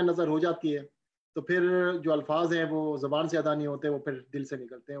مطمع نظر ہو جاتی ہے تو پھر جو الفاظ ہیں وہ زبان سے ادا نہیں ہوتے، وہ پھر دل سے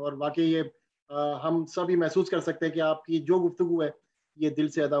نکلتے ہیں. اور واقعی یہ ہم سب ہی محسوس کر سکتے ہیں کہ آپ کی جو گفتگو ہے یہ دل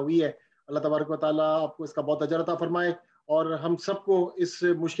سے ادا ہوئی ہے. اللہ تبارک و تعالیٰ آپ کو اس کا بہت اجر عطا فرمائے، اور ہم سب کو اس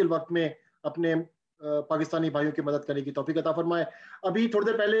مشکل وقت میں اپنے پاکستانی بھائیوں کی مدد کرنے کی توفیق عطا فرمائے. ابھی تھوڑی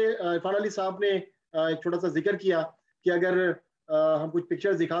دیر پہلے عرفان علی صاحب نے ایک چھوٹا سا ذکر کیا کہ اگر ہم کچھ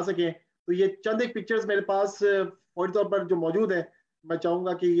پکچرز دکھا سکیں تو یہ چند ایک پکچرز میرے پاس فوری طور پر جو موجود ہیں، میں چاہوں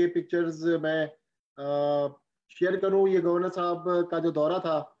گا کہ یہ پکچرز میں شیئر کروں. یہ گورنر صاحب کا جو دورہ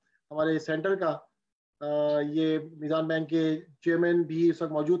تھا ہمارے سینٹر کا، یہ میزان بینک کے چیئرمین بھی اس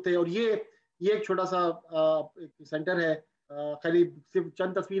وقت موجود تھے، اور یہ ایک چھوٹا سا سینٹر ہے. قریب صرف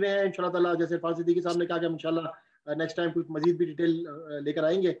چند تصویریں ہیں. انشاءاللہ تعالیٰ جیسے عرفان صدیقی صاحب نے کہا کہ ہم انشاءاللہ نیکسٹ ٹائم کچھ مزید بھی ڈیٹیل لے کر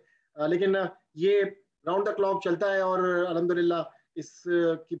آئیں گے، لیکن یہ راؤنڈ دا کلاک چلتا ہے اور الحمدللہ اس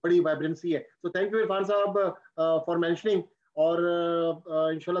کی بڑی وائبرنسی ہے. تو تھینک یو عرفان صاحب فار مینشننگ، اور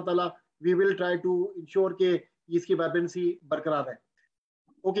انشاءاللہ تعالیٰ وی ول ٹرائی ٹو انشور کہ اس کی وائبرنسی برقرار ہے.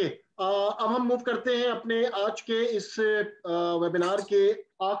 اوکے، اب ہم موو کرتے ہیں اپنے آج کے اس ویبینار کے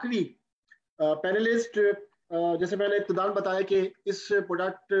آخری پینلسٹ. جیسے میں نے ابتداً بتایا کہ اس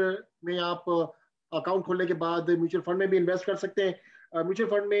پروڈکٹ میں آپ اکاؤنٹ کھولنے کے بعد میوچل فنڈ میں بھی انویسٹ کر سکتے ہیں. میوچل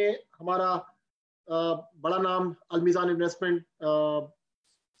فنڈ میں ہمارا بڑا نام المیزان انویسٹمنٹ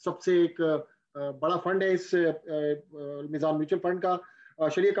سب سے ایک بڑا فنڈ ہے. اس المیزان میوچل فنڈ کا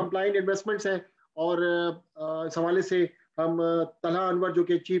شریعہ کمپلائنٹ انویسٹمنٹس ہیں، اور اس حوالے سے ہم طلحہ انور جو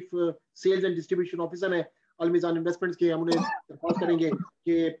کہ chief sales and distribution officer ہیں المیزان انویسٹمنٹس کے، ہم انہیں درخواست کریں گے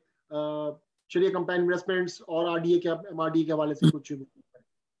کہ شریعہ کمپلائنٹ انویسٹمنٹس اور RDA کے MRDA کے حوالے سے کچھ.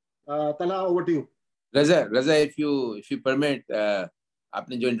 Talha over to you. Raza if you permit, آپ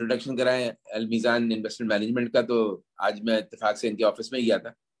نے جو انٹروڈکشن کرا ہے المیزان انویسٹمنٹ مینجمنٹ کا، تو آج میں اتفاق سے ان کے آفس میں ہی گیا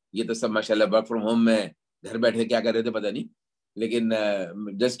تھا. یہ تو سب ماشاءاللہ ورک فرام ہوم میں گھر بیٹھے کیا کر رہے تھے پتہ نہیں، لیکن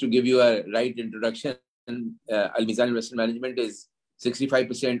just to give you a right introduction, المیزان investment management is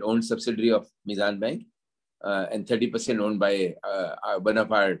 65% owned subsidiary of Meezan Bank, and 30% owned by one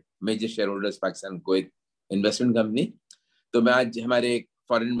of our major shareholders, Pakistan Akhuwat Investment Company. تو میں آج ہمارے ایک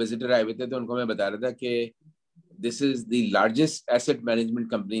فارن وزٹر آئے ہوئے تھے، تو ان کو میں بتا رہا تھا کہ this is the largest asset management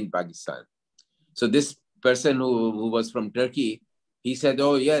company in Pakistan. So this person who was from Turkey, he said,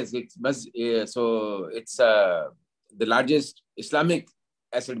 oh yes, it must, so it's the largest Islamic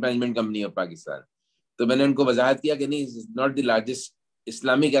asset management company of Pakistan. تو میں نے ان کو وضاحت کیا کہ نہیں، it's not the largest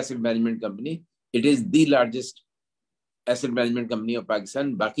Islamic asset management company, it is the largest asset management company of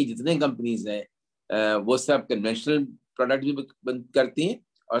Pakistan. باقی جتنے کمپنیز ہیں وہ سب کنونشنل پروڈکٹ بھی کرتی ہیں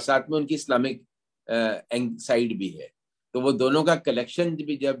اور ساتھ میں ان کی اسلامک سائڈ بھی ہے. تو وہ دونوں کا کلیکشن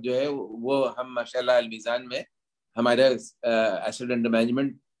بھی جب جو ہے وہ ہم ماشاءاللہ المیزان میں ہمارا ایسٹ انڈر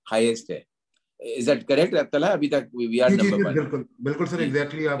مینجمنٹ ہائیسٹ ہے. Is that correct, Abdullah? ابھی تک we are number one. بالکل بالکل سر,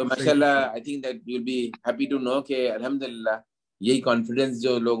 ایگزیکٹلی. تو ماشاءاللہ I think that you'll be happy to know کہ الحمدللہ یہی کانفیڈینس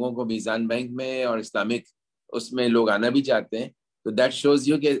جو لوگوں کو میزان بینک میں اور اسلامک اس میں لوگ آنا بھی چاہتے ہیں. تو that shows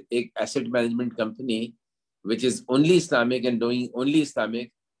you کہ ایک asset management company which is only Islamic and doing only Islamic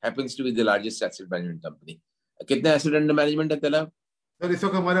happens to be the largest asset management company. کتنے ایسٹ انڈر مینجمنٹ ہے طلب؟ سر اس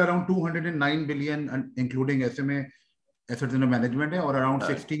وقت ہمارے around 209 billion including S M اے ایسٹ انڈر مینجمنٹ ہے اور around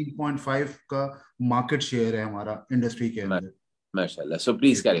 16.5 کا market share ہے ہمارا انڈسٹری کے اندر. ماشاءاللہ. So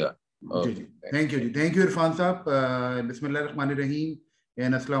please carry on. G G, thank you G, thank you Irfan صاحب. بسم اللہ الرحمن الرحیم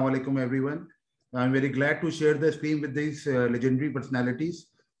اینڈ السلام علیکم every one. I am very glad to share the screen with these legendary personalities.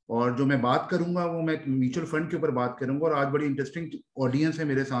 اور جو میں بات کروں گا وہ میں میوچل فنڈ کے اوپر بات کروں گا. اور آج بڑی انٹرسٹنگ آڈینس ہے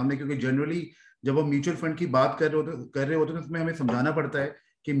میرے سامنے, کیونکہ جنرلی جب ہم میوچل فنڈ کی بات کر رہے ہوتے ہیں اس میں ہمیں سمجھانا پڑتا ہے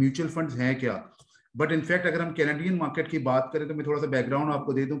کہ میوچل فنڈز ہیں کیا. بٹ انفیکٹ اگر ہم کینیڈین مارکیٹ کی بات کریں تو میں تھوڑا سا بیک گراؤنڈ آپ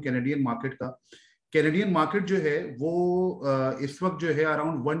کو دے دوں کینیڈین مارکیٹ کا. کینیڈین مارکیٹ جو ہے وہ اس وقت جو ہے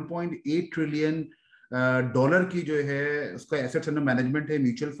اراؤنڈ 1.8 ٹریلین ڈالر کی جو ہے اس کا ایسٹس انڈر مینجمنٹ ہے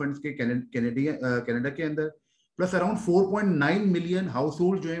میوچل فنڈز کے کینیڈا کے اندر, plus around 4.9 million house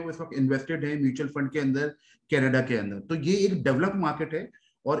hold جو ہے وہ اس وقت انویسٹڈ ہیں میوچل فنڈ کے اندر کینیڈا کے اندر. تو یہ ایک ڈیولپ مارکیٹ ہے.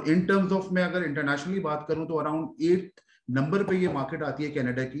 اور ان ٹرمز آف میں اگر انٹرنیشنلی بات کروں تو اراؤنڈ 8 نمبر پہ یہ مارکیٹ آتی ہے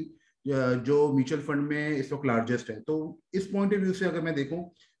کینیڈا کی جو میوچل فنڈ میں اس وقت لارجسٹ ہے. تو اس پوائنٹ آف ویو سے اگر میں دیکھوں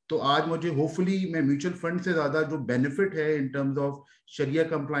تو آج مجھے ہوپ فلی میں میوچل فنڈ سے زیادہ جو بینیفٹ ہے in terms of Shariah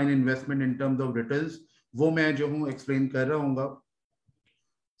compliant investment in terms of returns وہ میں جو ہوں ایکسپلین کر رہا ہوں گا.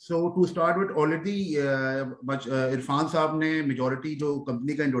 سو to start with already Irfan صاحب نے میجورٹی جو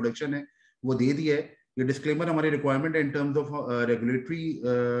کمپنی کا انٹروڈکشن ہے وہ دے دیا ہے. یہ ڈسکلیمر ہماری ریکوائرمنٹ ہے in terms of regulatory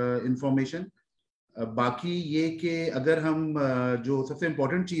information. باقی یہ کہ اگر ہم جو سب سے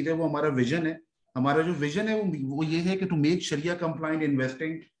امپورٹنٹ چیز ہے وہ ہمارا ویژن ہے. ہمارا جو ویژن ہے وہ یہ ہے کہ to make Shariah compliant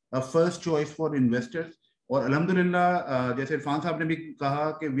investing first choice for investors. اور الحمدللہ جیسے عرفان صاحب نے بھی کہا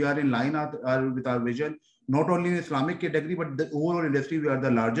کہ we are in line with our vision not only in Islamic category but the overall industry. We are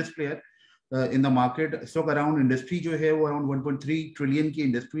the largest player in the market. So around industry جو ہے وہ around 1.3 ٹریلین کی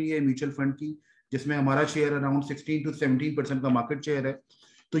انڈسٹری ہے میوچل فنڈ کی, جس میں ہمارا share around 16 to 17% کا مارکیٹ شیئر ہے.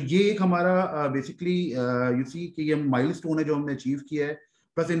 تو یہ ایک ہمارا بیسکلی یو سی کہ یہ مائل اسٹون ہے جو ہم نے اچیو کیا ہے.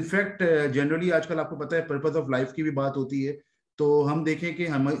 پلس انفیکٹ جنرلی آج کل آپ کو پتہ ہے پرپز آف لائف کی بھی بات ہوتی ہے. تو ہم دیکھیں کہ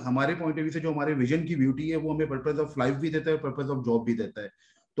ہمارے پوائنٹ آف ویو سے جو ہمارے ویژن کی بیوٹی ہے وہ ہمیں پرپز آف لائف بھی دیتا ہے, پرپز آف جاب بھی دیتا ہے.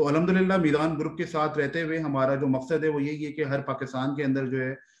 تو الحمدللہ میزان گروپ کے ساتھ رہتے ہوئے ہمارا جو مقصد ہے وہ یہی ہے کہ ہر پاکستان کے اندر جو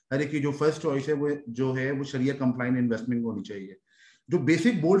ہے ہر ایک کی جو فرسٹ چوائس ہے وہ جو ہے وہ شریعہ کمپلائنٹ انویسٹمنٹ ہونی چاہیے. جو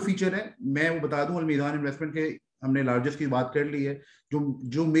بیسک بولڈ فیچر ہے میں وہ بتا دوں, المیزان انویسٹمنٹ کے ہم نے لارجسٹ کی بات کر لی ہے.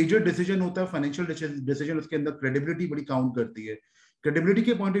 جو میجر ڈیسیجن ہوتا ہے فائنینشیل ڈیسیجن اس کے اندر کریڈیبلٹی بڑی کاؤنٹ کرتی ہے. کریڈیبلٹی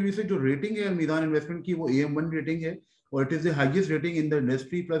کے پوائنٹ آف ویو سے جو ریٹنگ ہے المیزان انویسٹمنٹ کی وہ AM1 ریٹنگ ہے اور it is the highest rating in the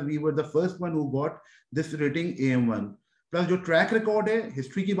industry. Plus we were the first one who got this rating AM1. Plus جو ٹریک ریکارڈ ہے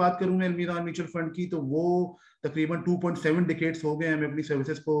ہسٹری کی بات کروں میں المیزان میوچل فنڈ کی تو وہ تقریباً 2.7 ڈیکیڈز ہو گئے ہمیں اپنی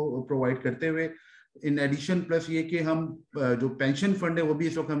سروسز کو پرووائڈ کرتے ہوئے. ان ایڈیشن پلس یہ کہ ہم جو پینشن فنڈ ہے وہ بھی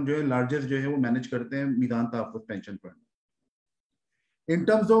اس وقت ہم جو ہے لارجسٹ جو ہے وہ مینیج کرتے ہیں میزان تحفظ pension fund. In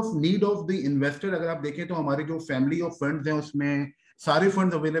terms of need of the investor اگر آپ دیکھیں تو ہماری جو فیملی آف فنڈز ہیں اس میں سارے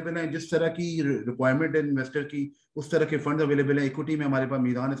فنڈز اویلیبل ہیں. جس طرح کی ریکوائرمنٹ ہے انویسٹر کی اس طرح کے فنڈز اویلیبل ہیں. ایکوٹی میں ہمارے پاس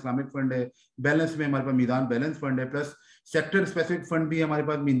میزان اسلامک فنڈ ہے, بیلنس میں ہمارے پاس میزان بیلنس فنڈ ہے, پلس سیکٹر اسپیسیفک فنڈ بھی ہے ہمارے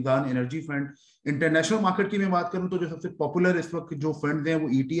پاس میزان انرجی فنڈ. انٹرنیشنل مارکیٹ کی میں بات کروں تو جو سب سے پاپولر اس وقت جو فنڈز ہیں وہ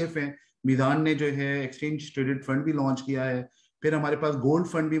ETF ہیں. میزان نے جو ہے ایکسچینج ٹریڈڈ فنڈ بھی لانچ کیا ہے. پھر ہمارے پاس گولڈ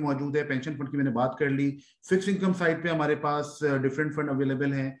فنڈ بھی موجود ہے. پینشن فنڈ کی میں نے بات کر لی. فکس انکم سائڈ پہ ہمارے پاس ڈفرینٹ فنڈ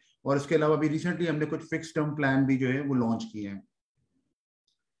اویلیبل ہیں اور اس کے علاوہ بھی ریسنٹلی ہم نے کچھ فکس ٹرم پلان بھی جو ہے وہ لانچ کیے ہیں.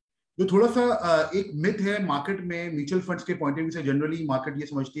 جو تھوڑا سا ایک مت ہے مارکیٹ میں میوچل فنڈز کے پوائنٹ آف ویو سے, جنرلی مارکیٹ یہ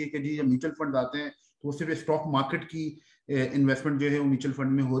سمجھتی ہے کہ جی جب میوچل فنڈ آتے ہیں تو وہ صرف اسٹاک مارکیٹ کی انویسٹمنٹ جو ہے وہ میوچل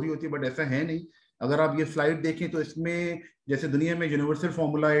فنڈ میں ہو رہی ہوتی ہے, بٹ ایسا ہے نہیں. اگر آپ یہ سلائڈ دیکھیں تو اس میں جیسے دنیا میں یونیورسل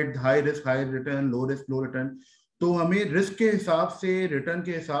فارمولا ہے high risk high return, low risk لو ریٹرن, تو ہمیں رسک کے حساب سے ریٹرن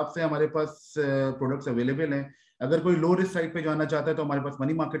کے حساب سے ہمارے پاس پروڈکٹس اویلیبل ہیں. اگر کوئی لو رسک سائڈ پہ جانا چاہتا ہے تو ہمارے پاس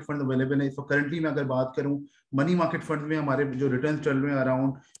منی مارکیٹ فنڈ اویلیبل ہیں. اس وقت کرنٹلی میں اگر بات کروں منی مارکیٹ فنڈ میں ہمارے جو ریٹرن چل رہے ہیں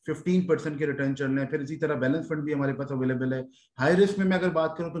اراؤنڈ 15% کے ریٹرن چل رہے ہیں. پھر اسی طرح بیلنس فنڈ بھی ہمارے پاس اویلیبل ہے. ہائی رسک میں اگر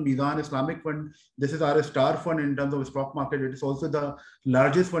بات کروں تو میزان Islamic fund this is R star fund in terms of stock market. It is also the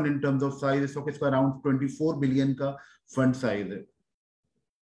largest fund in terms of size. اس وقت اس کا اراؤنڈ 24 بلین کا فنڈ سائز ہے.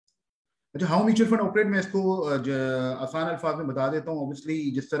 اچھا ہاؤ میوچل فنڈ آپریٹ میں اس کو آسان الفاظ میں بتا دیتا ہوں. اوبیسلی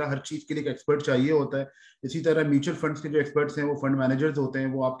جس طرح ہر چیز کے لیے ایک ایکسپرٹ چاہیے ہوتا ہے, اسی طرح میوچل فنڈس کے جو ایکسپرٹس ہیں وہ فنڈ مینیجرز ہوتے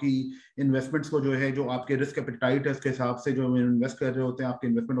ہیں. وہ آپ کی انویسٹمنٹس کو جو ہے, جو آپ کے رسک ایپیٹائٹ ہے اس کے حساب سے جو انویسٹ کر رہے ہوتے ہیں, آپ کے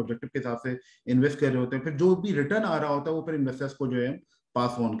انویسٹمنٹ آبجیکٹو کے حساب سے انویسٹ کر رہے ہوتے ہیں. پھر جو بھی ریٹرن آ رہا ہوتا ہے وہ پھر انویسٹرس کو جو ہے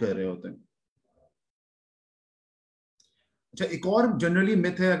پاس آن کر رہے ہوتے ہیں. اچھا ایک اور جنرلی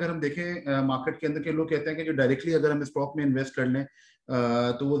میتھ ہے, اگر ہم دیکھیں مارکیٹ کے اندر کے لوگ کہتے ہیں کہ جو ڈائریکٹلی اگر ہم اسٹاک میں انویسٹ کر لیں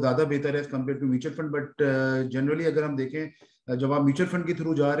تو وہ زیادہ بہتر ہے as compare to mutual fund. But generally اگر ہم دیکھیں جب آپ میوچل فنڈ کے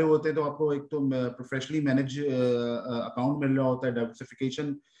تھرو جا رہے ہوتے ہیں تو آپ کو ایک تو پروفیشنلی مینج اکاؤنٹ مل رہا ہوتا ہے,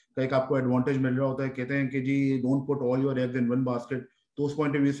 ڈائیورسفیکیشن کا ایک آپ کو ایڈوانٹیج مل رہا ہوتا ہے. کہتے ہیں کہ جی don't put all your eggs in one basket, تو اس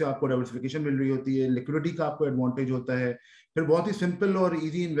پوائنٹ آف ویو سے آپ کو ڈائیورسفیکیشن مل رہی ہوتی ہے. لیکوڈیٹی کا آپ کو ایڈوانٹیج ہوتا ہے. پھر بہت ہی سمپل اور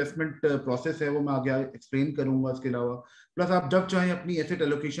ایزی انویسٹمنٹ پروسیس ہے, وہ میں آگے ایکسپلین کروں گا. اس کے علاوہ پلس آپ جب چاہیں اپنی ایسٹ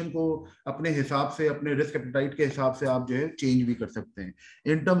ایلوکیشن کو اپنے حساب سے, اپنے رسک ایپیٹائٹ کے حساب سے آپ جو ہے چینج بھی کر سکتے ہیں.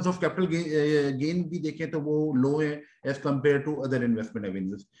 In terms of capital gain بھی دیکھیں تو وہ لو ہے as compare to other investment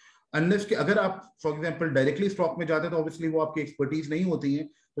avenues. Unless کہ اگر آپ فار ایگزامپل ڈائریکٹلی اسٹاک میں جاتے ہیں تو اوبیسلی وہ آپ کی ایکسپرٹیز نہیں ہوتی ہیں.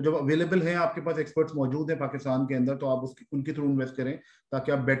 تو جب اویلیبل ہیں آپ کے پاس ایکسپرٹس موجود ہیں پاکستان کے اندر, تو آپ ان کے تھرو انویسٹ کریں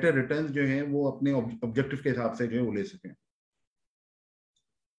تاکہ آپ بیٹر ریٹرنز جو ہیں وہ اپنے آبجیکٹو کے حساب سے جو ہے وہ لے سکیں.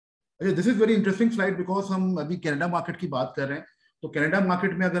 دس is very interesting slide because ہم ابھی کینیڈا مارکیٹ کی بات کر رہے ہیں. تو کینیڈا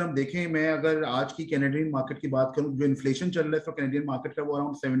مارکیٹ میں اگر ہم دیکھیں, میں اگر آج کی کینیڈین مارکیٹ کی بات کروں, جو انفلیشن چل رہا ہے تو کینیڈین مارکیٹ کا وہ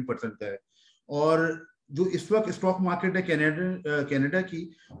اراؤنڈ 7% کا ہے. اور جو اس وقت اسٹاک مارکیٹ ہے کینیڈا کی,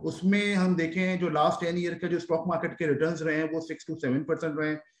 اس میں ہم دیکھیں جو لاسٹ 10 ایئر کا جو اسٹاک مارکیٹ کے ریٹرنز رہے ہیں وہ 6 to 7% رہے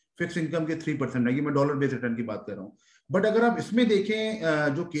ہیں. فکس انکم کے 3% رہے. یہ میں ڈالر بیس ریٹرن کی بات کر رہا ہوں. بٹ اگر آپ اس میں دیکھیں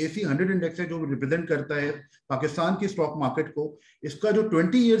جو KC 100 انڈیکس ہے جو ریپرزینٹ کرتا ہے پاکستان کی اسٹاک مارکیٹ کو, اس کا جو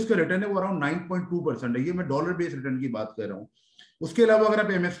 20 ایئرس کا ریٹرن ہے وہ اراؤنڈ 9.2% ہے. یہ میں ڈالر بیس ریٹرن کی بات کر رہا ہوں. اس کے علاوہ اگر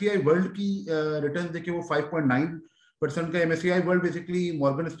آپ MSCI ورلڈ کی ریٹرن دیکھیں وہ 5.9% کا. MSCI world basically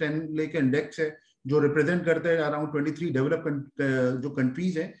Morgan Stanley کا انڈیکس ہے جو ریپرزینٹ کرتا ہے اراؤنڈ 23 ڈیولپ جو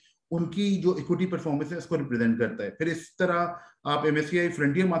کنٹریز ہیں ان کی جو اکوٹی پرفارمنس ہے اس کو ریپرزینٹ کرتا ہے. پھر اس طرح آپ MSCI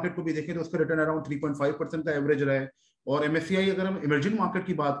فرنٹیئر مارکیٹ کو بھی دیکھیں تو اس کا ریٹرن اراؤنڈ 3.5% کا ایوریج رہا ہے. اور MSCI اگر ہم ایمرجنگ مارکیٹ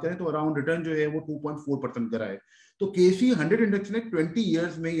کی بات کریں تو اراؤنڈ ریٹرن جو ہے وہ 2.4% کا رہا ہے. تو KC 100 انڈیکس نے 20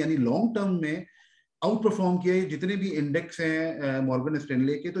 ایئرز میں یعنی لانگ ٹرم میں آؤٹ پرفارم کیا ہے جتنے بھی انڈیکس ہیں مارگن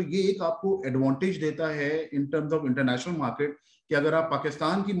اسٹینلے کے. تو یہ ایک آپ کو ایڈوانٹیج دیتا ہے in terms of international market کہ اگر آپ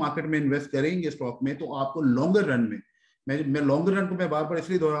پاکستان کی مارکیٹ میں انویسٹ کریں گے اسٹاک میں تو آپ کو لانگر رن میں, میں لانگر رن کو میں بار بار اس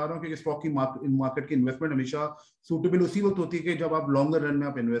لیے دہرا رہا ہوں کہ اسٹاک کی مارکیٹ کی انویسٹمنٹ ہمیشہ سوٹیبل اسی وقت ہوتی ہے کہ جب آپ لانگر رن میں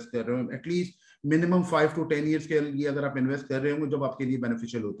آپ انویسٹ کر رہے ہو. At least minimum 5 to 10 years کے لیے اگر آپ انویسٹ کر رہے ہوں گے جب آپ کے لیے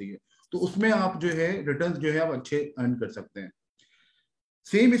بینیفیشیل ہوتی ہے, تو اس میں آپ جو ہے ریٹرنز جو ہے آپ اچھے ارن کر سکتے ہیں.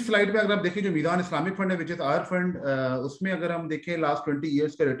 سیم اس سلائڈ پہ اگر آپ دیکھیں جو میزان اسلامک فنڈ ہے وچ از آر فنڈ, اس میں اگر ہم دیکھیں لاسٹ 20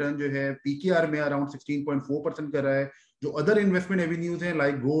 ایئرس کا ریٹرن جو ہے PKR میں اراؤنڈ 16.4% کا رہا ہے. جو ادر انویسٹمنٹ ایونیوز ہیں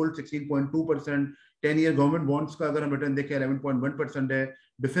like gold 16.2%, 10 year government bonds کا اگر ہم ریٹرن دیکھیں 11.1% ہے.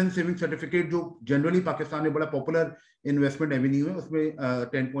 ڈیفینس سیونگ سرٹیفکیٹ جو جنرلی پاکستان میں بڑا پاپولر انویسٹمنٹ ایونیو ہے اس میں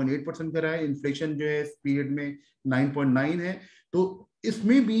 10.8% کا رہا ہے. انفلیشن جو ہے اس پیریڈ میں 9.9 ہے. تو اس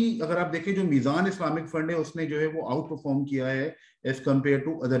میں بھی اگر آپ دیکھیں جو میزان اسلامک فنڈ ہے اس نے جو ہے وہ آؤٹ پرفارم کیا ہے as compare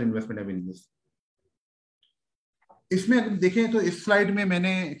to other investment avenues. اس میں اگر دیکھیں تو اس سلائیڈ میں میں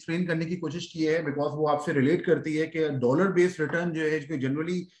نے ایکسپلین کرنے کی کوشش کی ہے بیکاز وہ آپ سے ریلیٹ کرتی ہے کہ ڈالر بیس ریٹرن جو ہے جو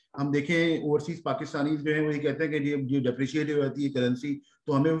جنرلی ہم دیکھیں اوورسیز پاکستانیز جو ہیں وہ یہ کہتے ہیں کہ جی ڈیپریشیٹ ہو جاتی ہے کرنسی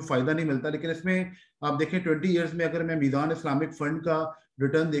تو ہمیں وہ فائدہ نہیں ملتا. لیکن اس میں آپ دیکھیں 20 ایئرس میں اگر میں میزان اسلامک فنڈ کا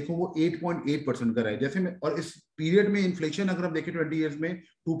ریٹرن دیکھوں وہ 8.8% کا رہا ہے. جیسے میں اور اس پیریڈ میں انفلیشن اگر ہم دیکھیں 20 ایئرس میں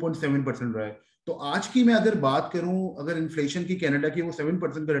 2.7% رہا ہے. تو آج کی میں اگر بات کروں اگر انفلیشن کی کینیڈا کی وہ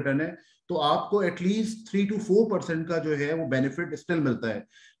 7% کا ریٹرن ہے تو آپ کو ایٹ لیسٹ 3 to 4% کا جو ہے وہ بینیفٹ اسٹل ملتا ہے.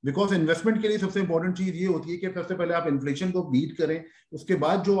 بیکاز انویسٹمنٹ کے لیے سب سے امپورٹنٹ چیز یہ ہوتی ہے کہ سب سے پہلے آپ انفلیشن کو بیٹ کریں, اس کے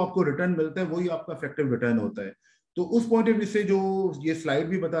بعد جو آپ کو ریٹرن ملتا ہے وہی آپ کا افیکٹو ریٹرن ہوتا ہے. تو اس پوائنٹ آف ویو سے جو یہ سلائڈ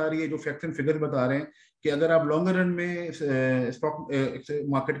بھی بتا رہی ہے جو فیکٹس اینڈ فگر بتا رہے ہیں کہ اگر آپ لانگر رن میں اسٹاک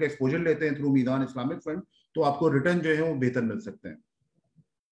مارکیٹ کا ایکسپوجر لیتے ہیں تھرو میزان اسلامک فنڈ تو آپ کو ریٹرن جو ہے وہ بہتر مل سکتے ہیں.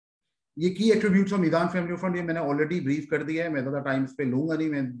 یہ کی ایٹریبیوٹس آف میزان فیملی فنڈ یہ میں نے آلریڈی بریف کر دیا ہے, میں زیادہ ٹائم اس پہ لوں گا نہیں,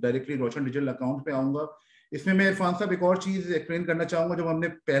 میں ڈائریکٹلی روشن ڈیجیٹل اکاؤنٹ پہ آؤں گا. اس میں عرفان صاحب ایک اور چیز ایکسپلین کرنا چاہوں گا. جب ہم نے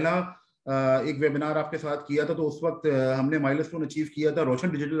پہلا ایک ویبینار آپ کے ساتھ کیا تھا تو اس وقت ہم نے مائل اسٹون اچیو کیا تھا روشن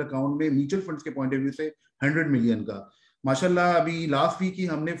ڈیجیٹل اکاؤنٹ میں میوچل فنڈس کے پوائنٹ آف ویو سے 100 ملین کا. ماشاءاللہ ابھی لاسٹ ویک ہی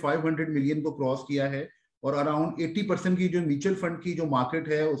ہم نے 500 ملین کو کراس کیا ہے اور اراؤنڈ 80% کی جو میوچل فنڈ کی جو مارکیٹ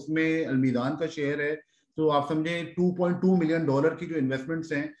ہے اس میں المیدان کا شیئر ہے. تو آپ سمجھیں $2.2 ملین کی جو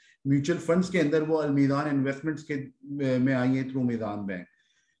انویسٹمنٹس ہیں میوچل فنڈس کے اندر وہ المیدان انویسٹمنٹس کے میں آئی ہیں تھرو میزان بینک.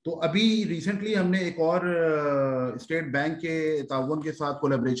 تو ابھی ریسنٹلی ہم نے ایک اور اسٹیٹ بینک کے تعاون کے ساتھ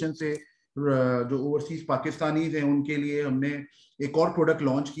کولیبریشن سے جو اوورسیز پاکستانیز ہیں ان کے لیے ہم نے एक और प्रोडक्ट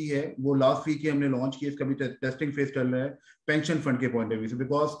लॉन्च की है, वो लास्ट वीक ही हमने लॉन्च की, इसका भी टेस्टिंग फेज चल रहा है पेंशन फंड के पॉइंट ऑफ व्यू से।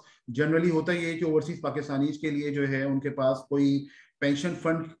 बिकॉज जनरली होता ही है कि ओवरसीज पाकिस्तानीज के लिए जो है उनके पास कोई पेंशन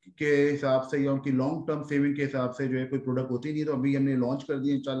फंड के हिसाब से या उनकी लॉन्ग टर्म सेविंग के हिसाब से जो है कोई प्रोडक्ट होती नहीं, तो अभी हमने लॉन्च कर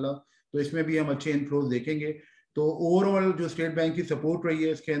दिया इंशाल्लाह, तो इसमें भी हम अच्छे इनफ्लोज देखेंगे। तो ओवरऑल जो स्टेट बैंक की सपोर्ट रही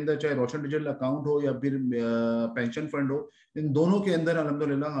है इसके अंदर, चाहे रोशन डिजिटल अकाउंट हो या फिर पेंशन फंड हो, इन दोनों के अंदर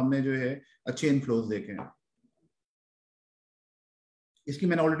अल्हम्दुलिल्लाह हमने जो है अच्छे इनफ्लोज देखे हैं। इसकी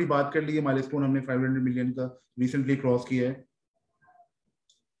मैंने ऑलरेडी बात कर ली है, माइलस्टोन हमने 500 मिलियन का रिसेंटली क्रॉस किया है।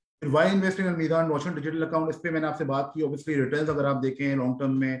 Y investing in Meezaan Roshan digital account, इस पे मैंने आपसे बात की। ऑब्वियसली रिटर्न्स अगर आप देखें लॉन्ग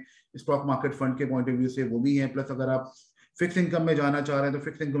टर्म में स्टॉक मार्केट फंड के पॉइंट ऑफ व्यू से वो भी हैं, प्लस अगर आप फिक्स इनकम में जाना चाह रहे हैं तो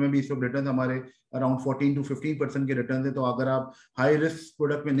फिक्स इनकम में भी इस वक्त रिटर्न हमारे अराउंड 14 to 15% के रिटर्न है। तो अगर आप हाई रिस्क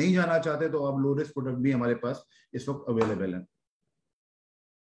प्रोडक्ट में नहीं जाना चाहते तो आप लो रिस्क प्रोडक्ट भी हमारे पास इस वक्त अवेलेबल है।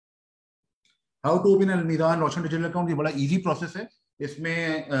 How to open Meezaan Roshan digital account, ये बड़ा इजी प्रोसेस है।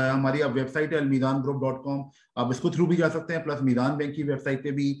 इसमें हमारी आप वेबसाइट है almizangroup.com, आप इसको थ्रू भी जा सकते हैं, प्लस मीज़ान बैंक की वेबसाइट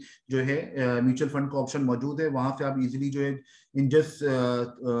पे भी जो है म्यूचुअल फंड का ऑप्शन मौजूद है, वहां से आप इजीली जो है in just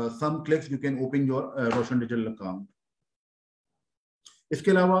some clicks you can open your Roshan digital account.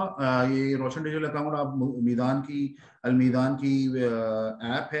 इसके अलावा ये रोशन डिजिटल अकाउंट आप अलमीज़ान की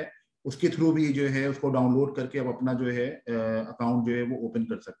ऐप है, उसके थ्रू भी जो है उसको डाउनलोड करके आप अपना जो है अकाउंट जो है वो ओपन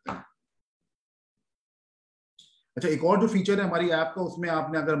कर सकते हैं। अच्छा, एक और जो फीचर है हमारी ऐप का, उसमें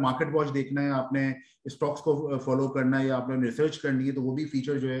आपने अगर मार्केट वॉच देखना है, आपने स्टॉक्स को फॉलो करना है या आपने रिसर्च करनी है, तो वो भी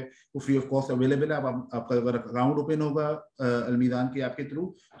फीचर जो है वो फ्री ऑफ कॉस्ट अवेलेबल है। आपका अगर अकाउंट ओपन होगा अलमीज़ान की ऐप के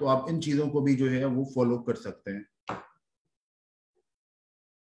थ्रू तो आप इन चीजों को भी जो है वो फॉलो कर सकते हैं।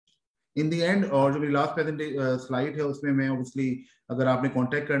 इन दी एंड, और जो मेरी लास्ट प्रेजेंट स्लाइड है उसमें मैं ऑब्वियसली अगर आपने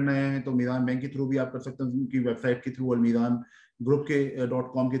कांटेक्ट करना है तो मीज़ान बैंक के थ्रू भी आप कर सकते हैं, उनकी वेबसाइट के थ्रू अलमीज़ान ग्रुप के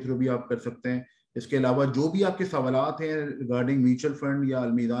 .com के थ्रू भी आप कर सकते हैं। इसके अलावा जो भी आपके सवालात हैं रिगार्डिंग म्यूचुअल फंड या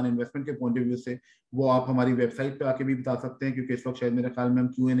अलमीज़ान इन्वेस्टमेंट के पॉइंट ऑफ व्यू से, वो आप हमारी वेबसाइट पे आके भी बता सकते हैं, क्योंकि इस वक्त शायद मेरे ख्याल में हम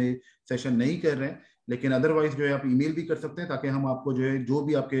Q&A सेशन नहीं कर रहे हैं, लेकिन अदरवाइज जो है आप ईमेल भी कर सकते हैं ताकि हम आपको जो है जो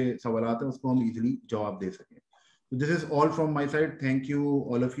भी आपके सवालात हैं उसको हम इजीली जवाब दे सकें। तो this is all from my side, thank you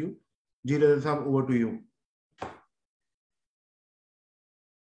all of you. जी रज़ा साहब, over to you.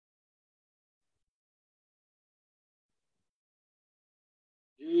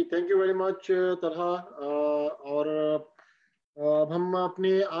 Ji thank you very much Talha. और अब हम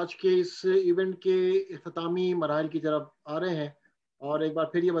अपने आज के इस इवेंट के इख्तितामी मराहिल की तरफ आ रहे हैं, और एक बार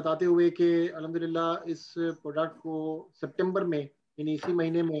फिर ये बताते हुए कि अल्हम्दुलिल्लाह इस प्रोडक्ट को सितंबर में, यानी इसी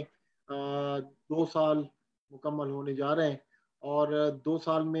महीने में 2 साल मुकम्मल होने जा रहे हैं, और 2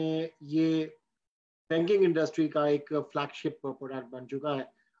 साल में ये बैंकिंग इंडस्ट्री का एक फ्लैगशिप प्रोडक्ट बन चुका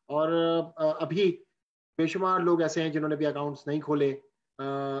है। और अभी बेशुमार लोग ऐसे हैं जिन्होंने भी अकाउंट्स नहीं खोले,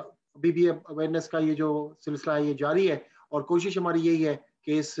 अभी भी अवेयरनेस का ये जो सिलसिला है ये जारी है, और कोशिश हमारी यही है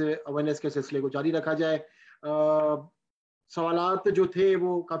कि इस अवेयरनेस के सिलसिले को जारी रखा जाए। सवालात जो थे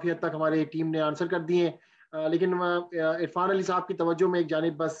वो काफ़ी हद तक हमारी टीम ने आंसर कर दिए, लेकिन इरफान अली साहब की तवज्जो में एक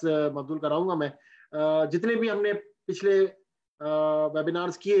जानिब बस मबदूल कराऊंगा मैं। जितने भी हमने पिछले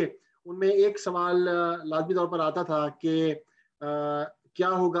वेबिनार्स किए उनमें एक सवाल लाजमी तौर पर आता था कि क्या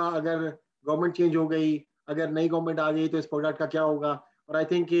होगा अगर गवर्नमेंट चेंज हो गई, अगर नई गवर्नमेंट आ गई तो इस प्रोडक्ट का क्या होगा। और आई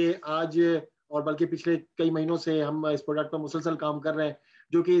थिंक कि आज और बल्कि पिछले कई महीनों से हम इस प्रोडक्ट पर मुसलसल काम कर रहे हैं,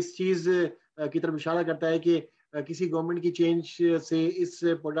 जो कि इस चीज़ की तरफ इशारा करता है कि किसी गवर्नमेंट की चेंज से इस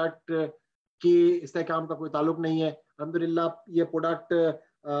प्रोडक्ट की इस्तेहकाम का कोई ताल्लुक नहीं है। अल्हम्दुलिल्लाह ये प्रोडक्ट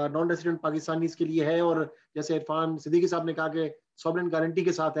नॉन रेसिडेंट पाकिस्तानीज के लिए है, और जैसे इरफान सिद्दीकी साहब ने कहा कि सॉवरेन गारंटी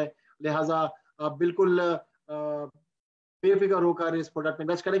के साथ है, लिहाजा आप बिल्कुल बेफिक्र होकर इस प्रोडक्ट में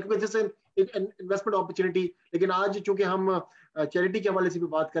इन्वेस्ट करें, क्योंकि जैसे एक इन्वेस्टमेंट अपॉर्चुनिटी। लेकिन आज चूंकि हम चैरिटी के हवाले से भी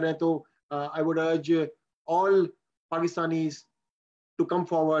बात कर रहे हैं, तो आई वुड अर्ज all Pakistanis to come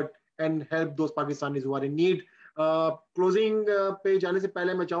forward and help those Pakistanis who are in need. Closing पे जाने से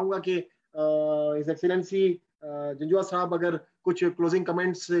पहले मैं चाहूंगा कि हिज एक्सीलेंसी जंजुआ साहब अगर कुछ क्लोजिंग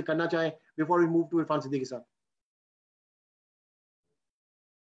कमेंट्स करना चाहें before we move to Irfan Siddiqui साहब।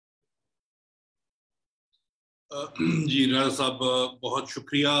 जी रज़ा साहब, बहुत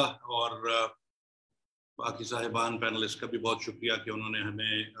शुक्रिया, और बाकी साहिबान पैनलिस्ट का भी बहुत शुक्रिया कि उन्होंने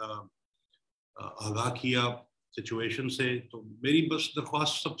हमें आगाह किया सिचुएशन से। तो मेरी बस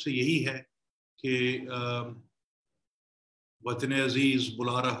दरख्वास्त सबसे यही है कि वतन अजीज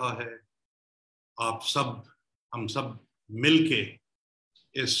बुला रहा है, आप सब, हम सब मिल के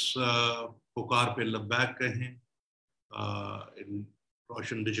इस पुकार पे लब्बैक कहें।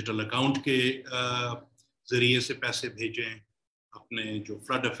 रोशन डिजिटल अकाउंट के ज़रिए से पैसे भेजें, अपने जो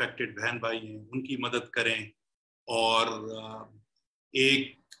फ्लड अफेक्टेड बहन भाई हैं उनकी मदद करें, और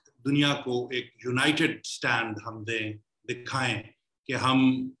एक दुनिया को एक यूनाइटेड स्टैंड हम दें دکھائیں کہ ہم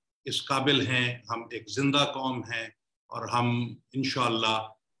اس قابل ہیں, ہم ایک زندہ قوم ہیں, اور ہم انشاءاللہ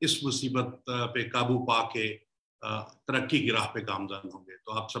اس مصیبت پہ قابو پا کے ترقی کی راہ پہ گامزن ہوں گے.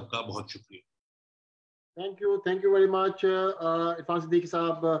 تو آپ سب کا بہت شکریہ. Thank you very much. Irfan Siddiqui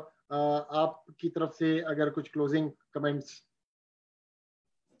صاحب, آپ کی طرف سے اگر کچھ closing comments.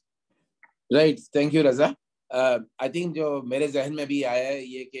 Right, thank you Raza. I think جو میرے ذہن میں بھی آیا ہے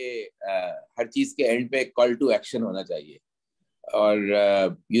یہ کہ ہر چیز کے اینڈ پہ کال ٹو ایکشن ہونا چاہیے. اور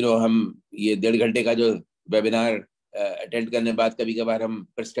ہم یہ 1.5 گھنٹے کا جو ویبینار اٹینڈ کرنے بعد کبھی کبھار ہم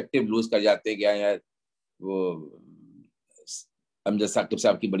پرسپیکٹیو لوز کر جاتے ہیں کہ یار وہ امجد ثاقب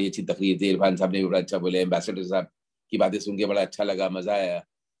صاحب کی بڑی اچھی تقریر تھی, عرفان صاحب نے بھی بڑا اچھا بولے, ایمبیسڈر صاحب کی باتیں سن کے بڑا اچھا لگا, مزہ آیا,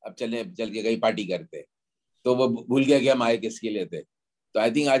 اب چل کے کہیں پارٹی کرتے. تو وہ بھول گیا کہ ہم آئے کس کے لیے تھے. تو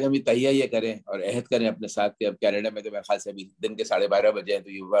آئی تھنک آج ہم تہیہ یہ کریں اور عہد کریں اپنے ساتھ کہ اب کینیڈا میں تو میرے خیال سے ابھی دن کے 12:30 بجے ہیں,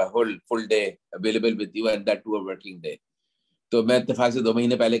 تو you whole full day available with you and that to a working day. تو میں اتفاق سے 2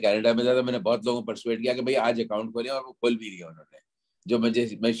 مہینے پہلے کینیڈا میں تھا, تو میں نے بہت لوگوں کو پرسویٹ کیا کہ بھائی آج اکاؤنٹ کھولیں, اور وہ کھول بھی لیا انہوں نے, جو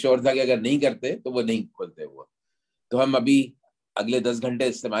میں شیور تھا کہ اگر نہیں کرتے تو وہ نہیں کھولتے وہ. تو ہم ابھی اگلے 10 گھنٹے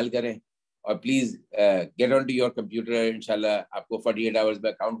استعمال کریں, اور please get on to your computer. انشاءاللہ آپ کو 48 آورز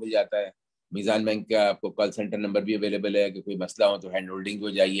میں اکاؤنٹ کھل جاتا ہے. میزان بینک کا آپ کو کال سینٹر نمبر بھی اویلیبل ہے, کہ کوئی مسئلہ ہو تو ہینڈ ہولڈنگ ہو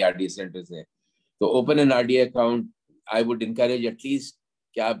جائے گی RDA سینٹر سے. تو open an RDA account. I would encourage at least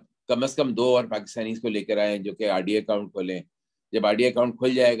کہ آپ کم از کم 2 اور پاکستانیز کو لے کر آئیں جو کہ RDA اکاؤنٹ کھولیں. جب RDA اکاؤنٹ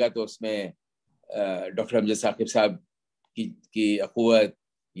کھل جائے گا تو اس میں ڈاکٹر امجد ثاقب صاحب کی اخوت,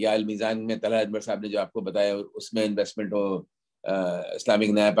 یا المیزان میں طلحہ اجمل صاحب نے جو آپ کو بتایا اس میں انویسٹمنٹ ہو, اسلامک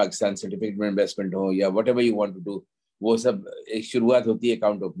نیا پاکستان سرٹیفکیٹ میں انویسٹمنٹ ہو, یا what ever you want to do, وہ سب ایک شروعات ہوتی ہے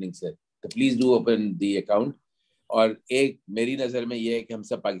اکاؤنٹ اوپننگ سے. تو please do open the account. اور ایک میری نظر میں یہ ہے کہ ہم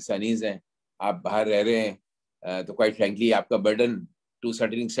سب پاکستانیز ہیں, آپ باہر رہ رہے ہیں, تو کوائٹ فرینکلی آپ کا برڈن ٹو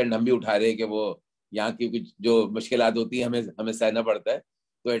سرٹن ایکسٹینٹ ہم بھی اٹھا رہے ہیں کہ وہ یہاں کی جو مشکلات ہوتی ہیں ہمیں سہنا پڑتا ہے.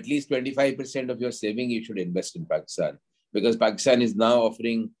 تو at least 25% of your saving you should invest in Pakistan, because Pakistan is now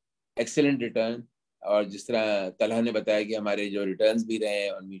offering excellent return. اور جس طرح طلحہ نے بتایا کہ ہمارے جو ریٹرنز بھی رہے ہیں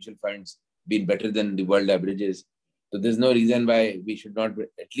اور mutual funds been better than the world averages. So there's no reason why we should not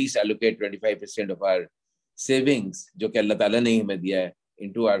at least allocate 25% of our savings جو کہ اللہ تعالیٰ نے ہمیں دیا ہے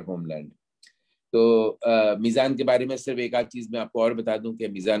into our homeland. تو میزان کے بارے میں صرف ایک آدھ چیز میں آپ کو اور بتا دوں کہ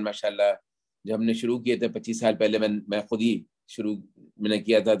میزان ماشاءاللہ جب ہم نے شروع کیے تھے 25 سال پہلے, میں خود ہی شروع میں نے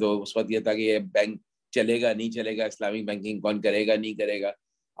کیا تھا, تو اس وقت یہ تھا کہ یہ بینک چلے گا نہیں چلے گا, اسلامک بینکنگ کون کرے گا نہیں کرے گا.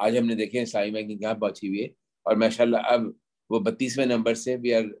 آج ہم نے دیکھیں اسلامک بینکنگ کہاں پہنچی ہوئی ہے, اور ماشاءاللہ اب وہ 32ویں نمبر سے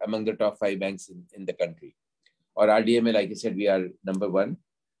we are among the top 5 banks in the country. اور RDA میں like I said we are number 1.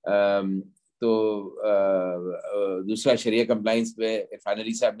 تو دوسرا شریعہ کمپلائنس پہ عرفان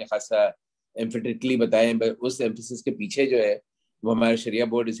علی صاحب نے خاصا ایمفیٹکلی بتایا. اس ایمفیسس کے پیچھے جو ہے وہ ہمارا شریعہ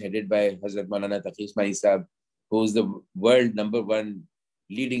بورڈ از ہیڈڈ بائی حضرت مولانا تقی عثمانی صاحب, who is the world number 1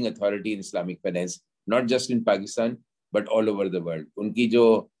 leading authority in Islamic finance, not just in Pakistan but all over the world. ان کی جو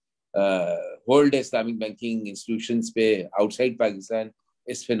ہولڈ ہے اسلامک بینکنگ انسٹیٹیوشنس پہ آؤٹ سائڈ پاکستان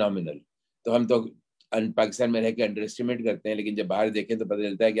از فینومینل. تو ہم تو پاکستان میں رہ کے انڈر اسٹیمیٹ کرتے ہیں, لیکن جب باہر دیکھیں تو پتہ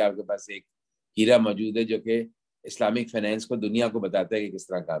چلتا ہے کہ آپ کے پاس ایک ہیرا موجود ہے جو کہ اسلامک فائنینس کو دنیا کو بتاتا ہے کہ کس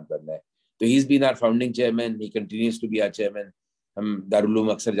طرح کام کرنا ہے. تو ہی از بین are founding chairman, he continues to be are chairman. ہم دارالعلوم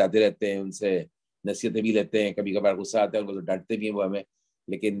اکثر جاتے رہتے ہیں, ان سے نصیحتیں بھی لیتے ہیں, کبھی کبھار غصہ آتا ہے ان کو تو ڈانٹتے بھی ہیں وہ ہمیں,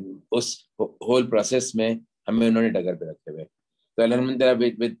 لیکن اس ہول پروسیس میں ہمیں انہوں نے ڈگر پہ رکھے ہوئے. تو الحمدللہ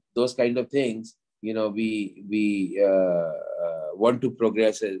with those kind of things, we want to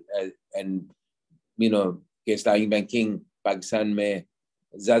progress and کہ اسلامی بینکنگ پاکستان میں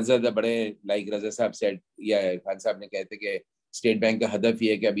زیادہ زیادہ بڑے, لائک رضا صاحب سیٹ یا عرفان صاحب نے کہتے کہ اسٹیٹ بینک کا ہدف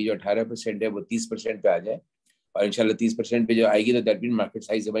یہ ہے کہ ابھی جو 18% ہے وہ 30% پہ آ جائے, اور انشاءاللہ 30% پہ جو آئے گی تو دیٹ مین مارکیٹ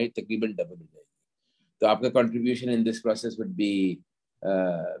سائز ہماری تقریباً ڈبل ہو جائے گی. تو آپ کا contribution in this process would be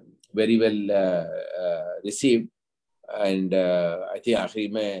very well received. And I think آخری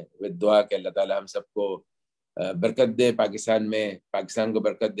میں with دعا کہ اللہ تعالیٰ ہم سب کو برکت دے, پاکستان کو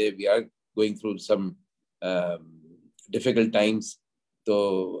برکت دے. We are going through some difficult times, تو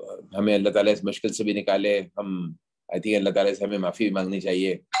ہمیں اللہ تعالیٰ اس مشکل سے بھی نکالے. I think اللہ تعالیٰ سے ہمیں معافی بھی مانگنی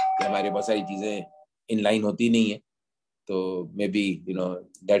چاہیے کہ ہمارے بہت ساری چیزیں ان لائن ہوتی نہیں ہیں, تو maybe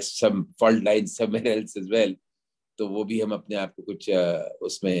that's some fault lines somewhere else as well. تو وہ بھی ہم اپنے آپ کو کچھ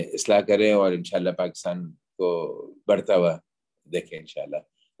اس میں اصلاح کریں اور انشاءاللہ پاکستان کو بڑھتا ہوا دیکھیں انشاءاللہ.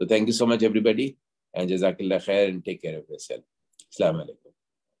 تو thank you so much everybody and جزاک اللہ خیر and take care of yourself. السلام علیکم.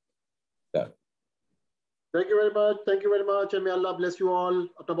 Thank you very much and may Allah bless you all.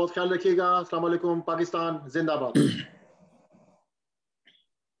 اپنا بہت خیال رکھیے گا. السلام علیکم. پاکستان زندہ باد.